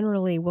 they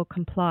generally will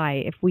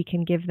comply if we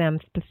can give them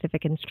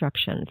specific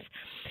instructions.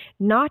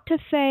 Not to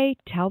say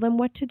tell them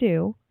what to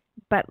do,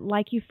 but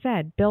like you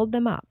said, build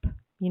them up.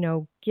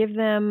 Give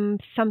them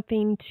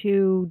something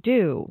to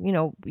do.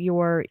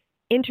 Your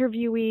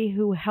interviewee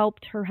who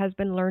helped her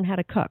husband learn how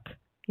to cook,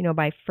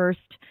 by first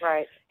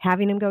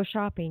having him go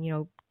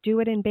shopping, do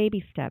it in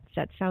baby steps.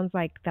 That sounds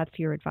like that's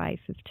your advice,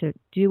 is to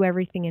do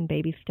everything in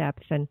baby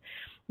steps and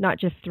not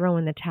just throw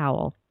in the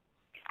towel.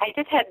 I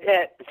just had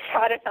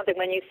thought of something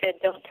when you said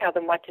don't tell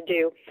them what to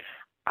do.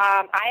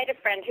 I had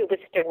a friend who was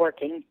still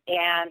working,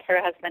 and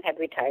her husband had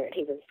retired.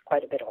 He was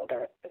quite a bit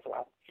older as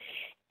well.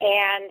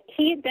 And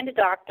he had been a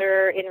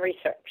doctor in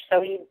research,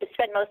 so he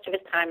spent most of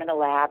his time in the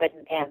lab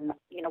and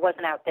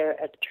wasn't out there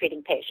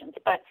treating patients.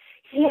 But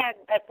he had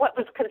what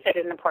was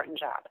considered an important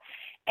job.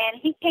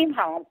 And he came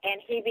home, and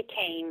he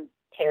became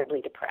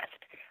terribly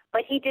depressed.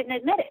 But he didn't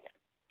admit it.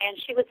 And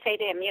she would say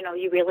to him,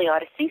 you really ought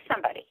to see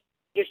somebody.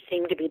 You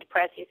seem to be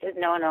depressed. He says,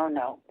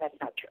 no, that's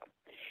not true.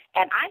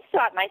 And I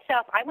saw it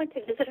myself. I went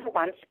to visit her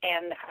once,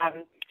 and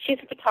she's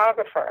a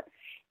photographer.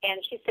 And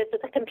she sits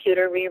at the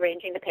computer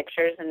rearranging the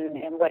pictures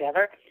and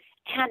whatever.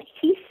 And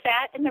he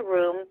sat in the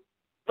room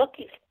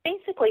looking,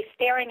 basically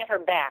staring at her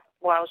back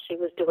while she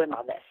was doing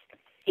all this.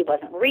 He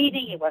wasn't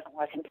reading. He wasn't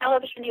watching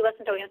television. He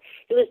wasn't doing it.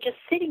 He was just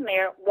sitting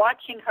there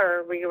watching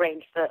her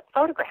rearrange the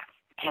photographs.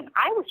 And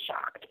I was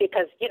shocked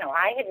because,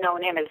 I had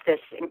known him as this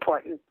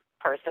important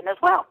person as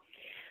well.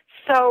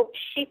 So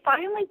she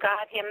finally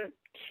got him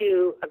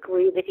to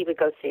agree that he would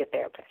go see a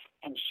therapist.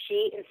 And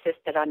she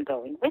insisted on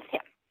going with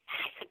him.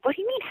 I said, what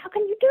do you mean? How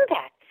can you do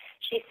that?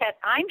 She said,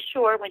 I'm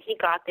sure when he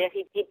got there,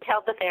 he'd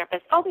tell the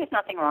therapist, there's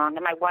nothing wrong,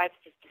 and my wife's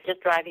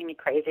just driving me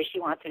crazy. She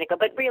wants me to go,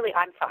 but really,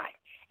 I'm fine.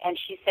 And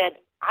she said,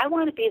 I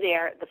want to be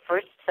there the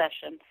first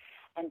session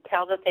and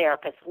tell the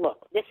therapist,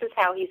 look, this is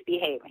how he's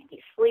behaving. He's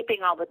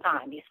sleeping all the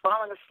time. He's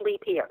falling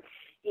asleep here.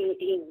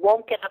 He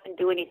won't get up and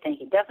do anything.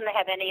 He doesn't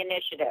have any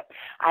initiative.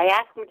 I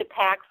asked him to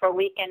pack for a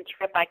weekend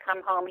trip. I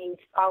come home.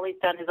 All he's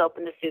done is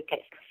open the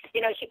suitcase.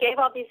 She gave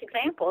all these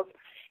examples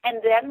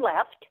and then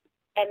left.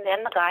 And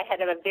then the guy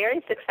had a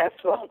very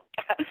successful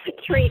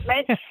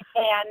treatment,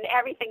 and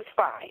everything's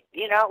fine,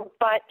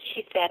 But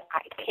she said,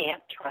 I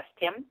can't trust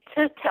him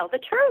to tell the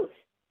truth.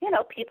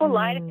 People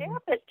lie to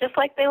therapists just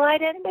like they lie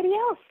to anybody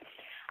else.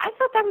 I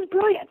thought that was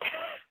brilliant.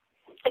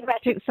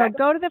 So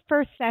go to the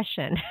first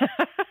session.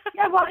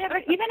 Yeah, well,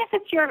 even if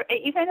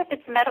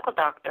it's a medical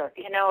doctor,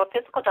 a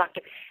physical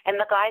doctor, and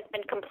the guy's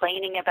been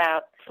complaining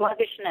about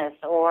sluggishness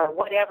or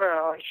whatever,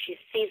 or she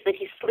sees that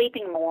he's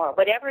sleeping more,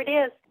 whatever it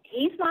is,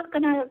 these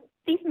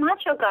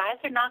macho guys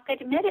are not going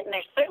to admit it, and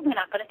they're certainly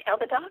not going to tell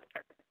the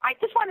doctor. I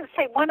just wanted to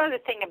say one other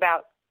thing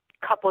about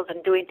couples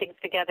and doing things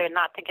together and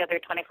not together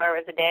 24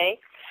 hours a day.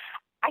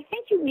 I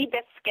think you need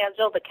that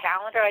schedule, the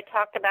calendar I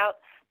talked about,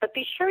 but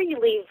be sure you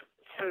leave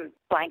some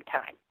blank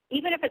time.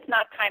 Even if it's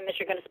not time that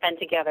you're going to spend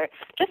together.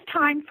 Just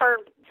time for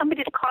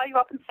somebody to call you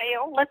up and say,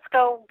 oh, let's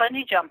go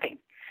bungee jumping.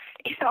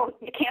 You know,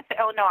 you can't say,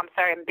 oh, no, I'm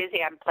sorry, I'm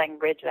busy, I'm playing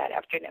bridge that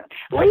afternoon.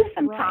 Leave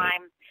some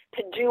time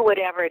to do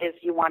whatever it is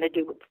you want to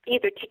do,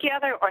 either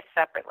together or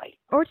separately.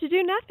 Or to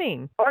do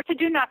nothing. Or to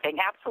do nothing,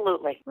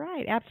 absolutely.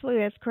 Right,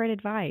 absolutely. That's great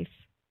advice.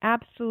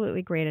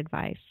 Absolutely great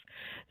advice.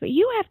 But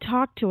you have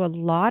talked to a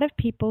lot of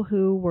people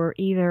who were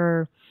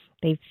either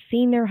they've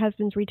seen their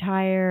husbands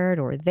retired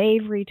or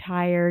they've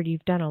retired.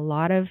 You've done a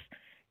lot of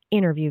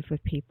interviews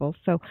with people.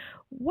 So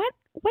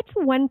what's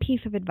one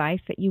piece of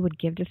advice that you would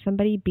give to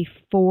somebody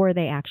before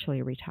they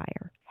actually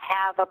retire?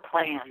 Have a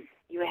plan.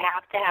 You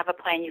have to have a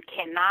plan. You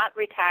cannot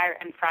retire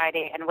on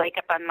Friday and wake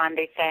up on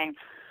Monday saying,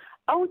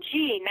 oh,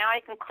 gee, now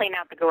I can clean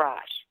out the garage.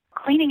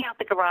 Cleaning out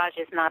the garage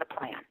is not a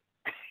plan.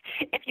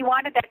 If you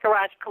wanted that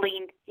garage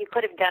cleaned, you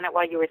could have done it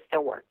while you were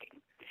still working.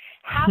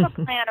 Have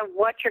a plan of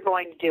what you're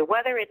going to do,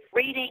 whether it's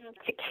reading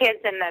to kids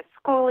in the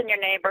school in your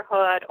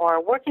neighborhood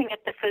or working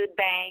at the food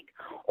bank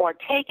or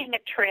taking a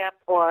trip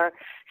or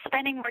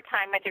spending more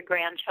time with your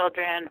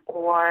grandchildren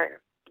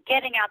or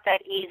getting out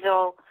that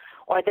easel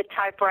or the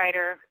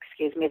typewriter,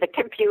 the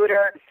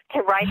computer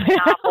to write a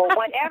novel,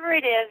 whatever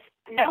it is,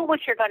 know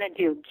what you're going to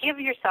do. Give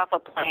yourself a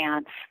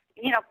plan.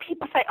 You know,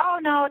 people say, oh,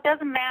 no, it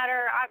doesn't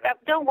matter.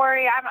 Don't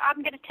worry.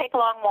 I'm going to take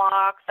long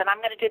walks and I'm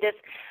going to do this.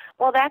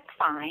 Well, that's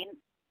fine,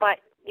 but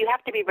you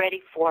have to be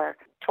ready for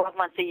 12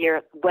 months a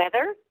year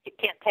weather. You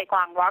can't take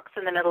long walks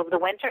in the middle of the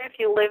winter if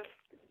you live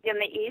in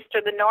the east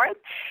or the north.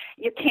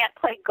 You can't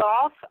play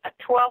golf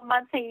 12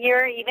 months a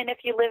year, even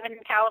if you live in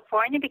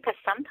California, because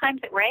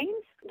sometimes it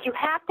rains. You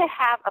have to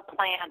have a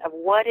plan of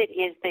what it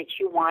is that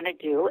you want to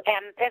do.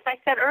 And as I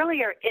said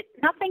earlier,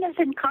 nothing is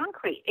in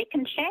concrete. It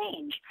can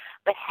change.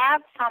 But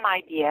have some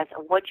ideas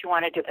of what you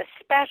want to do,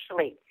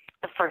 especially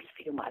the first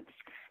few months,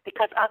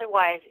 because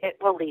otherwise it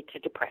will lead to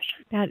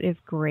depression. That is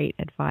great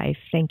advice.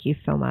 Thank you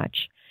so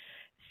much.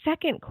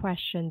 Second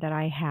question that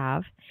I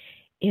have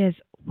is,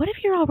 what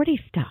if you're already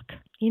stuck?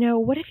 You know,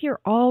 what if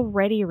you're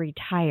already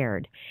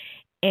retired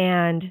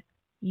and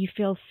you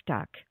feel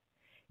stuck?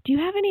 Do you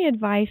have any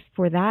advice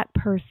for that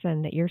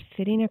person that you're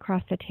sitting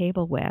across the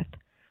table with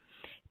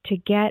to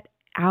get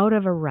out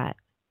of a rut?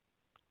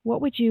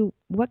 What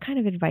kind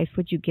of advice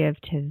would you give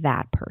to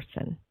that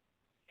person?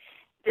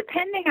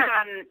 Depending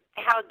on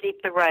how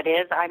deep the rut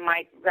is, I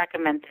might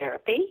recommend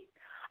therapy.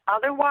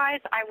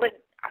 Otherwise, I would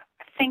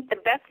think the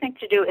best thing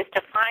to do is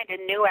to find a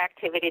new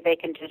activity they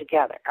can do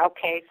together.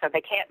 Okay, so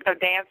they can't go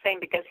dancing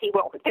because he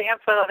won't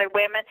dance with other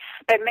women,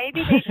 but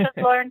maybe they should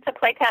learn to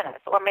play tennis,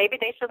 or maybe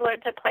they should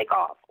learn to play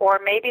golf, or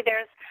maybe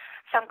there's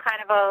some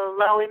kind of a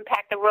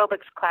low-impact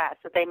aerobics class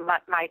that they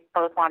might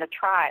both want to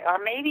try, or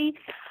maybe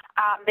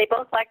they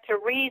both like to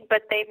read,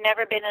 but they've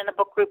never been in a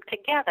book group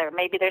together.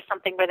 Maybe there's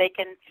something where they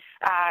can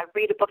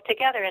read a book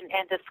together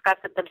and discuss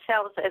it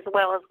themselves as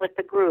well as with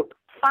the group.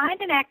 Find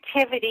an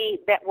activity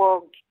that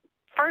will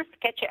first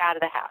get you out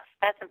of the house.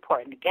 That's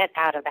important, to get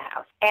out of the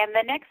house. And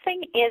the next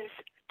thing is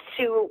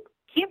to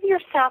give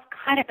yourself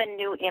kind of a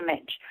new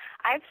image.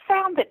 I've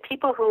found that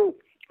people who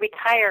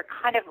retire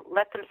kind of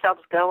let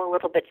themselves go a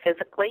little bit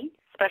physically,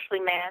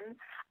 especially men.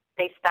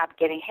 They stop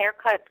getting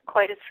haircuts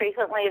quite as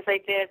frequently as they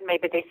did.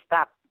 Maybe they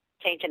stop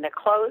changing their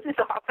clothes as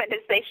often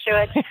as they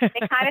should.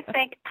 They kind of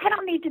think, I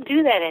don't need to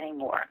do that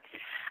anymore.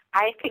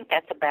 I think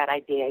that's a bad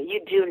idea.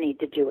 You do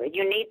need to do it.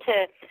 You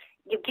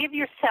give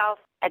yourself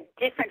a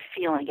different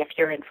feeling if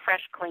you're in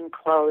fresh, clean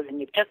clothes and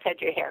you've just had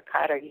your hair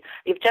cut or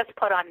you've just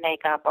put on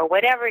makeup or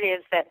whatever it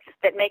is that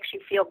makes you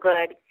feel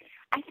good.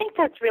 I think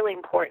that's really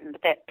important,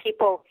 that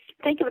people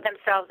think of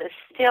themselves as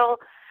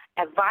still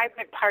a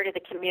vibrant part of the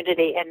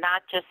community and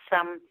not just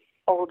some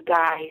old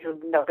guy who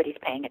nobody's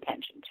paying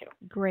attention to.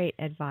 Great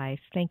advice.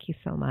 Thank you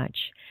so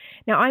much.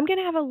 Now, I'm going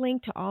to have a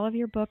link to all of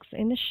your books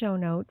in the show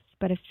notes,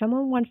 but if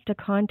someone wants to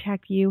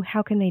contact you,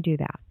 how can they do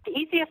that? The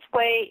easiest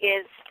way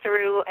is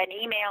through an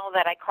email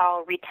that I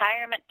call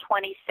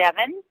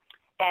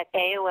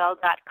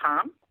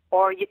retirement27@AOL.com,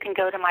 or you can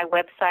go to my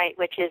website,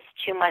 which is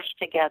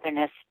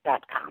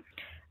toomuchtogetherness.com.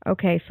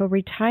 Okay, so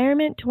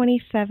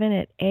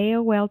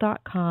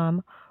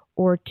retirement27@AOL.com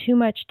or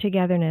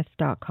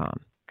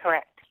toomuchtogetherness.com.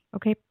 Correct.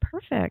 Okay,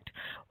 perfect.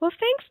 Well,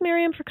 thanks,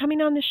 Miriam, for coming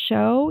on the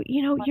show.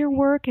 You know, your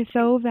work is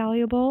so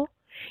valuable.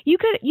 You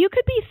could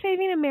be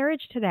saving a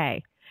marriage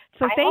today.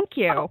 So thank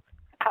you. So.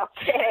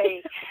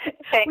 Okay.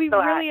 Thanks we a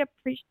lot. really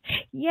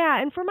appreciate.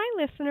 Yeah, and for my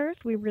listeners,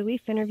 we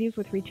release interviews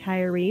with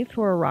retirees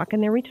who are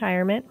rocking their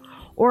retirement,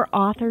 or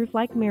authors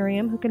like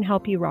Miriam who can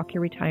help you rock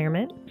your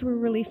retirement. So we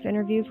release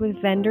interviews with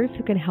vendors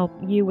who can help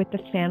you with the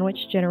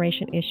sandwich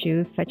generation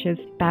issues, such as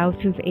spouse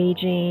who's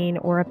aging,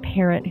 or a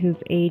parent who's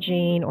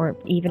aging, or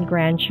even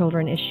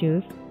grandchildren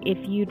issues. If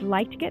you'd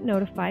like to get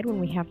notified when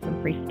we have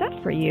some free stuff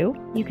for you,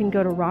 you can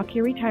go to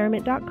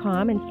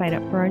rockyourretirement.com and sign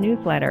up for our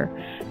newsletter.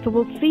 So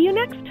we'll see you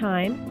next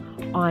time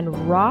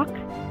on Rock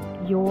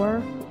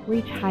Your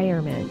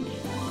Retirement.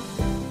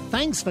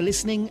 Thanks for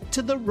listening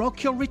to the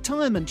Rock Your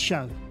Retirement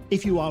Show.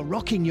 If you are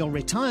rocking your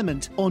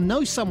retirement or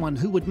know someone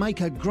who would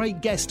make a great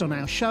guest on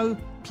our show,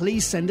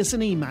 please send us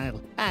an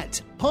email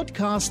at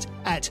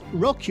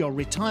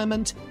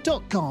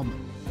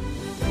podcast@rockyourretirement.com.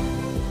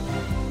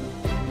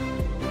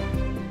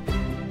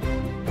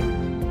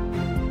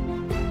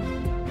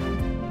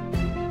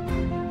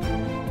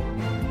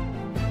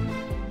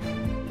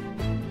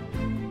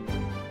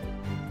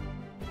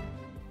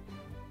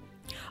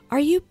 Are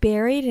you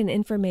buried in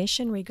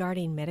information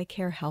regarding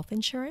Medicare health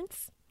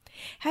insurance?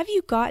 Have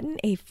you gotten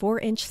a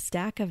 4-inch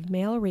stack of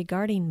mail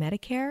regarding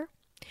Medicare?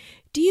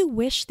 Do you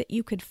wish that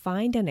you could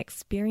find an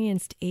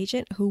experienced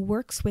agent who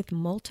works with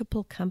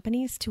multiple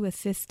companies to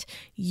assist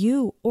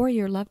you or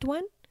your loved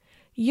one?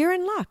 You're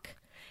in luck.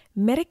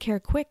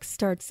 Medicare Quick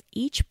starts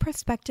each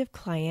prospective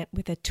client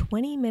with a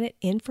 20-minute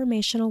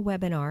informational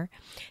webinar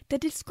that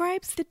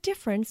describes the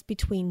difference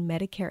between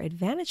Medicare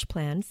Advantage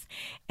plans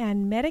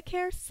and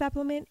Medicare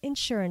Supplement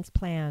insurance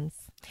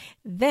plans.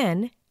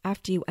 Then,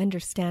 after you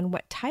understand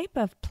what type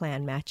of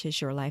plan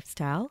matches your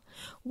lifestyle,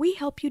 we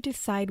help you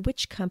decide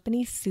which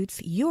company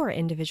suits your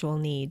individual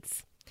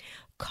needs.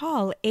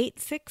 Call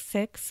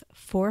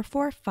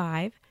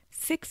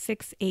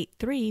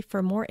 866-445-6683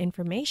 for more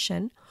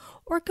information,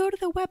 or go to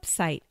the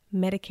website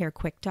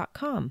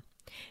medicarequick.com.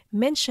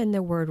 Mention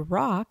the word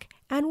ROCK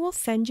and we'll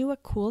send you a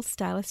cool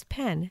stylus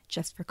pen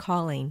just for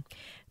calling.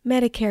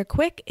 Medicare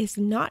Quick is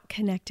not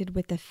connected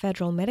with the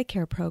federal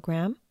Medicare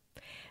program.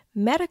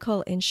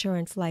 Medical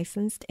insurance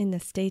licensed in the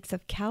states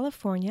of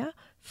California,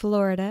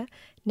 Florida,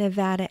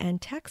 Nevada,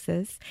 and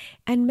Texas,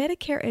 and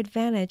Medicare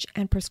Advantage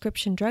and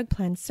prescription drug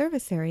plan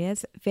service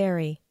areas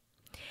vary.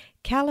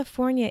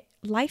 California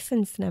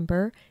license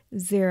number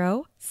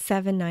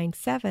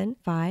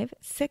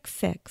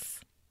 0797566.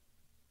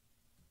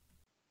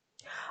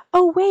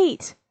 Oh,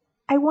 wait!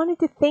 I wanted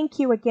to thank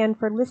you again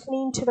for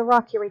listening to the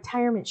Rock Your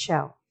Retirement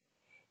Show.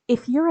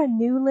 If you're a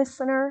new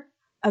listener,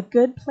 a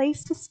good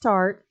place to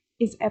start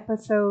is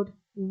episode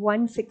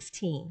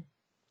 116.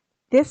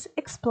 This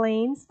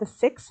explains the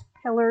 6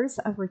 pillars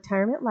of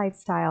retirement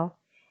lifestyle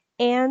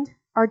and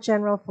our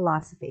general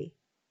philosophy.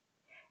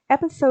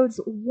 Episodes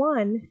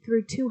 1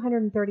 through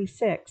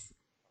 236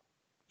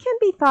 can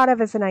be thought of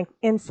as an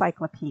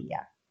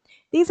encyclopedia.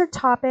 These are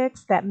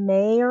topics that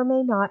may or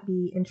may not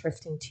be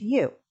interesting to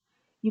you.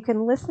 You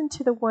can listen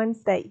to the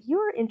ones that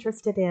you're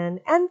interested in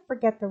and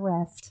forget the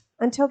rest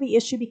until the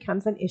issue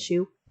becomes an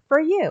issue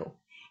for you.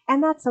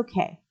 And that's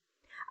okay.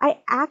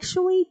 I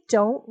actually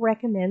don't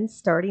recommend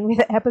starting with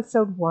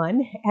episode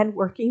 1 and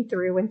working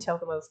through until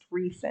the most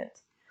recent.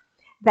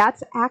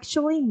 That's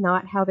actually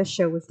not how the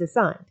show was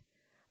designed.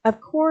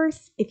 Of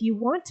course, if you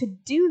want to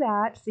do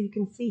that so you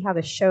can see how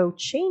the show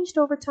changed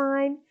over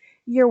time,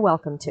 you're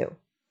welcome to.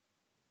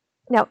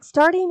 Now,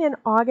 starting in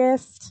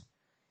August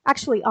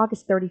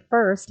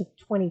 31st of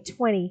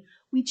 2020,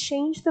 we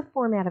changed the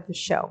format of the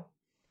show.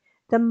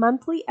 The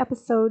monthly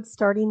episodes,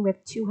 starting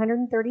with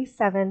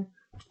 237,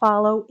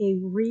 follow a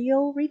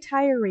real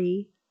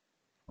retiree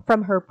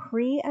from her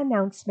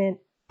pre-announcement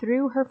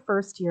through her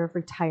first year of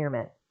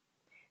retirement.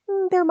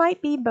 There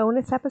might be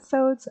bonus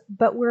episodes,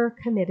 but we're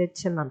committed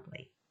to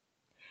monthly.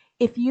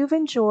 If you've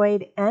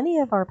enjoyed any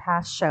of our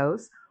past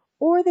shows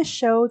or the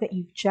show that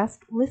you've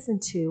just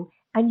listened to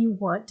and you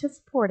want to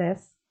support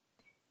us,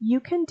 you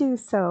can do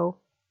so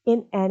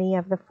in any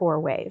of the 4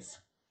 ways.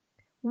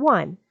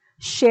 1.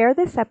 Share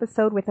this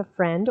episode with a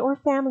friend or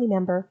family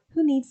member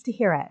who needs to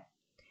hear it.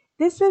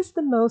 This is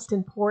the most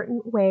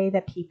important way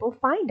that people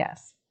find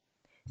us.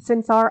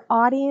 Since our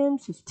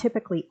audience is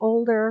typically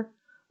older,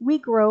 we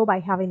grow by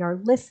having our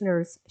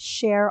listeners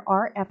share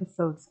our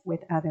episodes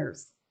with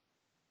others.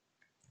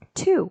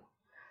 2.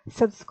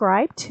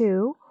 Subscribe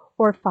to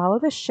or follow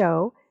the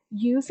show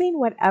using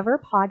whatever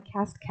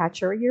podcast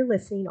catcher you're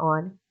listening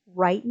on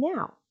right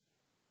now.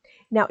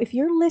 Now, if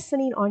you're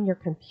listening on your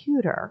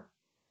computer,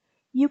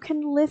 you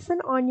can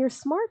listen on your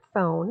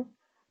smartphone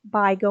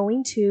by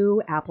going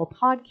to Apple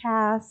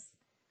Podcasts,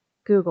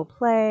 Google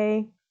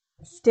Play,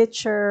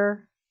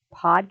 Stitcher,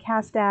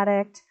 Podcast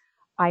Addict,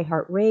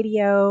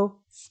 iHeartRadio,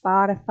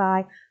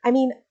 Spotify.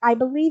 I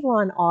believe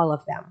we're on all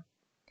of them.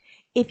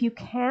 If you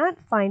can't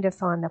find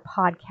us on the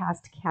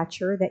podcast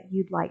catcher that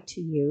you'd like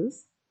to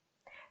use,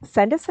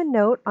 send us a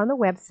note on the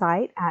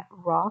website at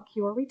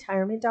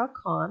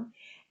rockyourretirement.com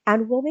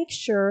and we'll make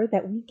sure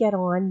that we get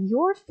on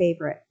your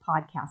favorite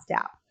podcast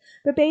app.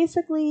 But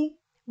basically,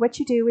 what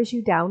you do is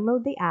you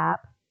download the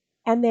app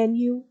and then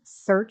you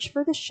search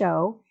for the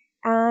show,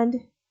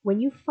 and when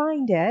you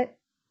find it,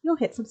 you'll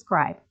hit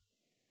subscribe.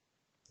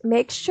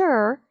 Make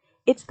sure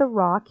it's the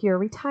Rock Your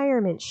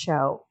Retirement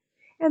Show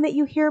and that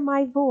you hear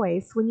my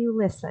voice when you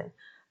listen.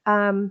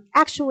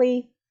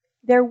 Actually,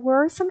 there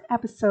were some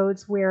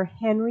episodes where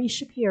Henry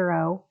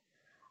Shapiro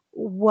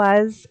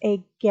was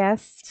a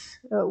guest.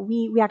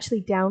 We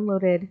actually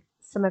downloaded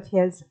some of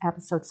his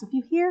episodes. So if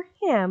you hear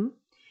him,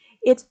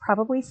 it's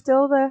probably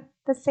still the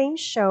same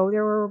show.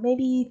 There were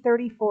maybe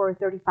 34 or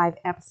 35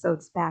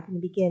 episodes back in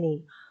the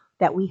beginning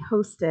that we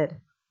hosted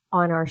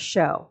on our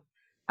show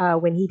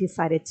when he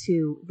decided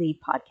to leave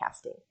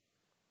podcasting.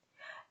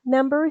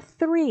 Number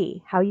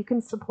 3, how you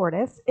can support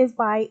us is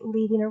by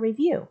leaving a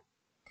review.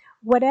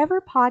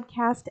 Whatever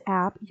podcast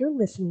app you're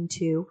listening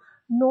to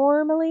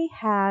normally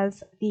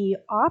has the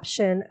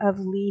option of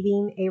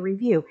leaving a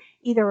review,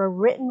 either a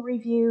written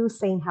review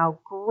saying how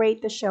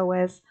great the show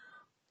is,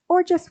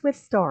 or just with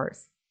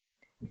stars.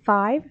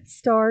 5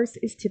 stars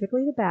is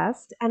typically the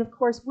best, and of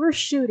course, we're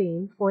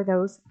shooting for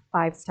those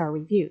 5-star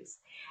reviews.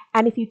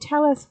 And if you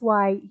tell us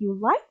why you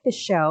like the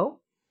show,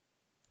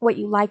 what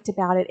you liked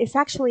about it, it's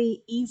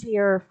actually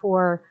easier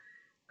for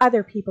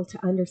other people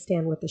to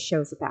understand what the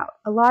show's about.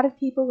 A lot of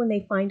people, when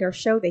they find our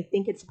show, they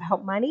think it's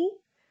about money.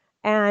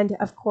 And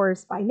of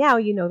course, by now,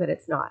 you know that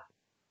it's not.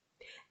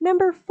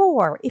 Number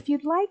 4, if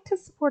you'd like to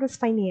support us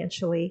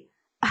financially,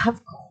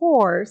 of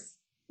course,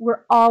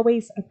 we're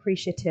always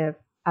appreciative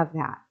of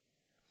that.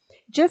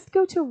 Just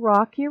go to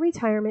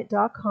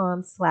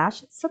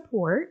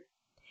rockyourretirement.com/support,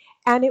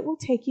 and it will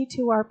take you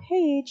to our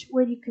page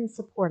where you can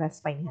support us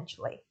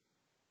financially.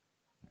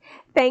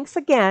 Thanks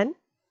again,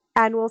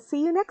 and we'll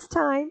see you next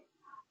time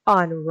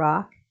on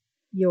Rock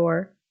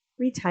Your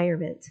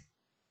Retirement.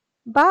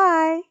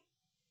 Bye.